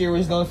last year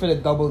was known for the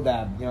double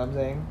dab. You know what I'm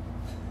saying?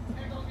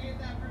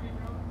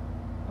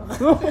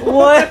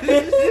 What?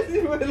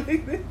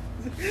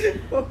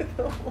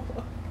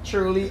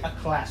 Truly a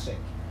classic.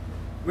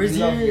 Where's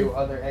Love your- you,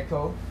 other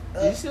Echo.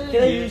 You still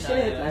can I here? use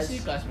it? I see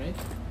you, classmate.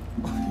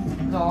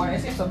 No, I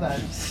see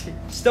sometimes.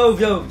 Stove,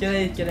 yo, can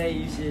I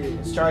use it?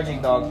 It's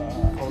charging, dog.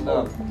 Hold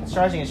up. It's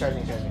charging.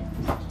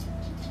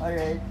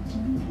 Alright.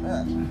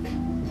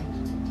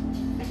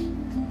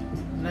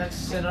 Next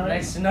scenario.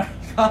 Next scenario.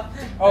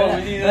 Oh,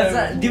 we need let's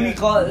a- do we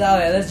call it that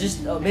way? Let's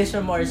just based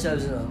from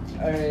ourselves now.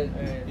 Alright.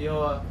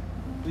 Yo,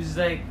 who's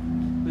what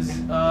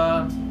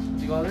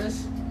do you call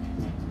this?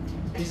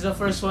 He's the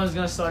first one who's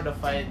gonna start a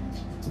fight.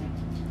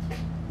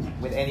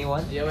 With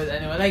anyone? Yeah, with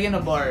anyone, like in a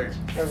bar.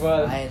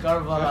 Carval. Fine.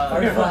 Carvala.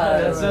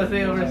 Carvala. That's the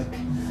thing.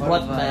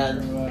 What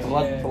man? Yeah.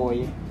 What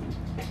boy?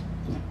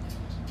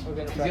 We're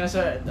gonna He's gonna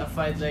start a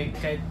fight like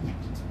kahit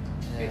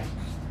Yeah.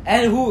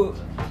 And who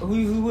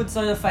would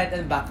start a fight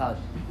and back out?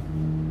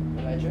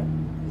 Elijah?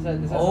 Is that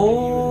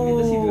Oh.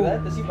 Does he do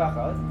that? Does he back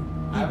out?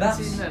 I haven't backs-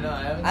 seen that. No,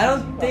 I haven't. I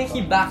don't think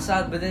he backs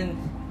out, but then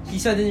he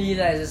suddenly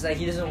realizes like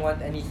he doesn't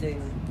want anything.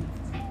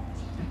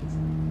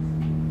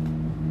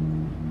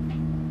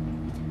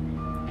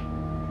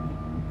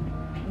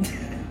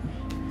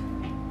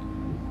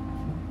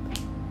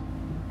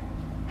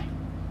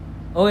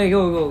 Okay,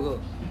 go.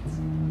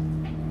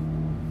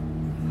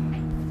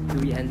 Do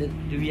we end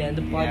it? Do we end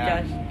the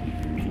podcast?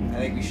 I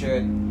think we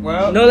should.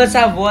 Well, No, let's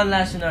have one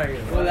last scenario.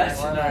 One last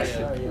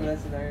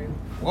scenario.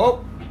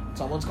 Whoa!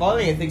 Someone's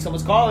calling. I think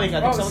someone's calling.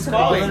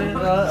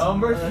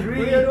 Number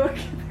 3.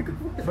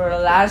 For the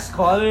last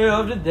caller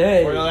of the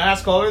day. For the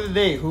last caller of the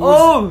day. Who's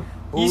Oh,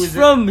 who he's is it?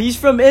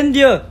 from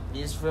India.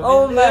 He's from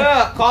Oh,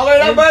 India. Caller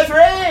number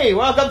 3.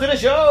 Welcome to the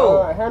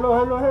show.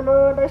 Hello.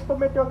 Nice to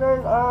meet you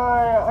guys.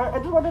 I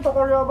just wanted to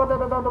call you about the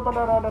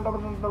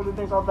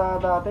things of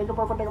the thank you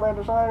for putting me on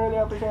the show. I really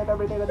appreciate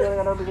everything that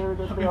you're gonna do.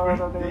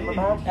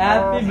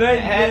 Happy birthday.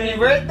 Happy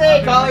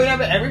birthday, caller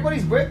number.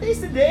 Everybody's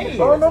birthday's today.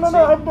 Oh no!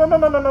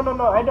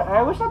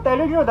 I was not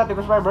telling you that it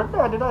was my birthday.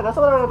 I did not. That's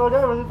what I told you.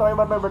 I wasn't talking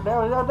about my birthday.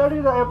 I was telling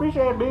you that I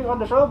appreciate being on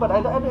the show, but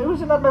it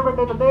was not my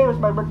birthday today. It was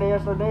my birthday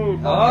yesterday.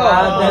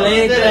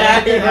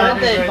 Happy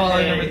birthday,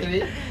 caller number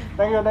 3.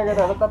 Thank you.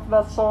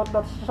 That's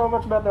so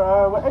much better.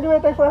 Anyway,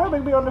 thanks for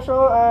having me on the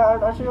show.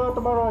 I'll see you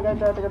tomorrow again.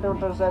 Thank you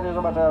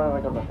so much.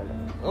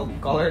 Oh,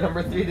 caller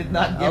number 3 did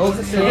not give Okay.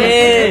 us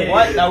a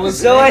What? That was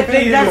So I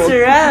think that's a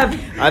wrap.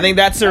 I think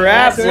that's a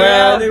wrap.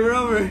 Well,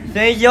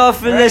 Thank you all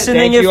for listening.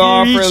 thank If you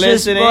all you for reached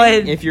this listening.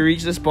 point. If you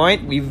reach this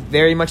point, we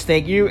very much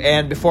thank you.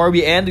 And before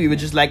we end, we would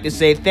just like to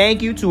say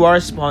thank you to our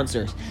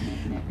sponsors,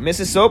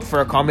 Mrs. Soap,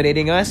 for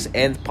accommodating us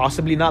and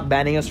possibly not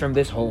banning us from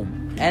this home.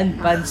 And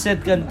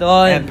Pancit Canton.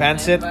 And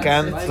Pancit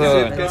Canton.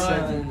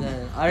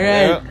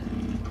 Alright.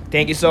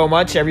 Thank you so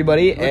much,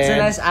 everybody.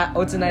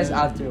 What's a nice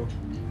outro?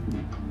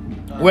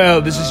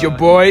 Well, this is your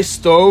boy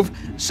Stove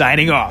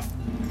signing off.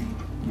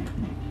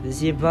 This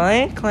is your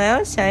boy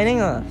Clown signing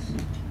off.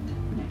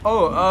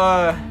 Oh,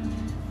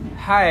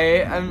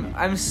 hi.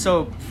 I'm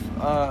Soap.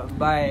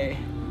 Bye.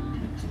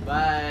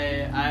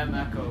 Bye. I'm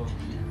Echo.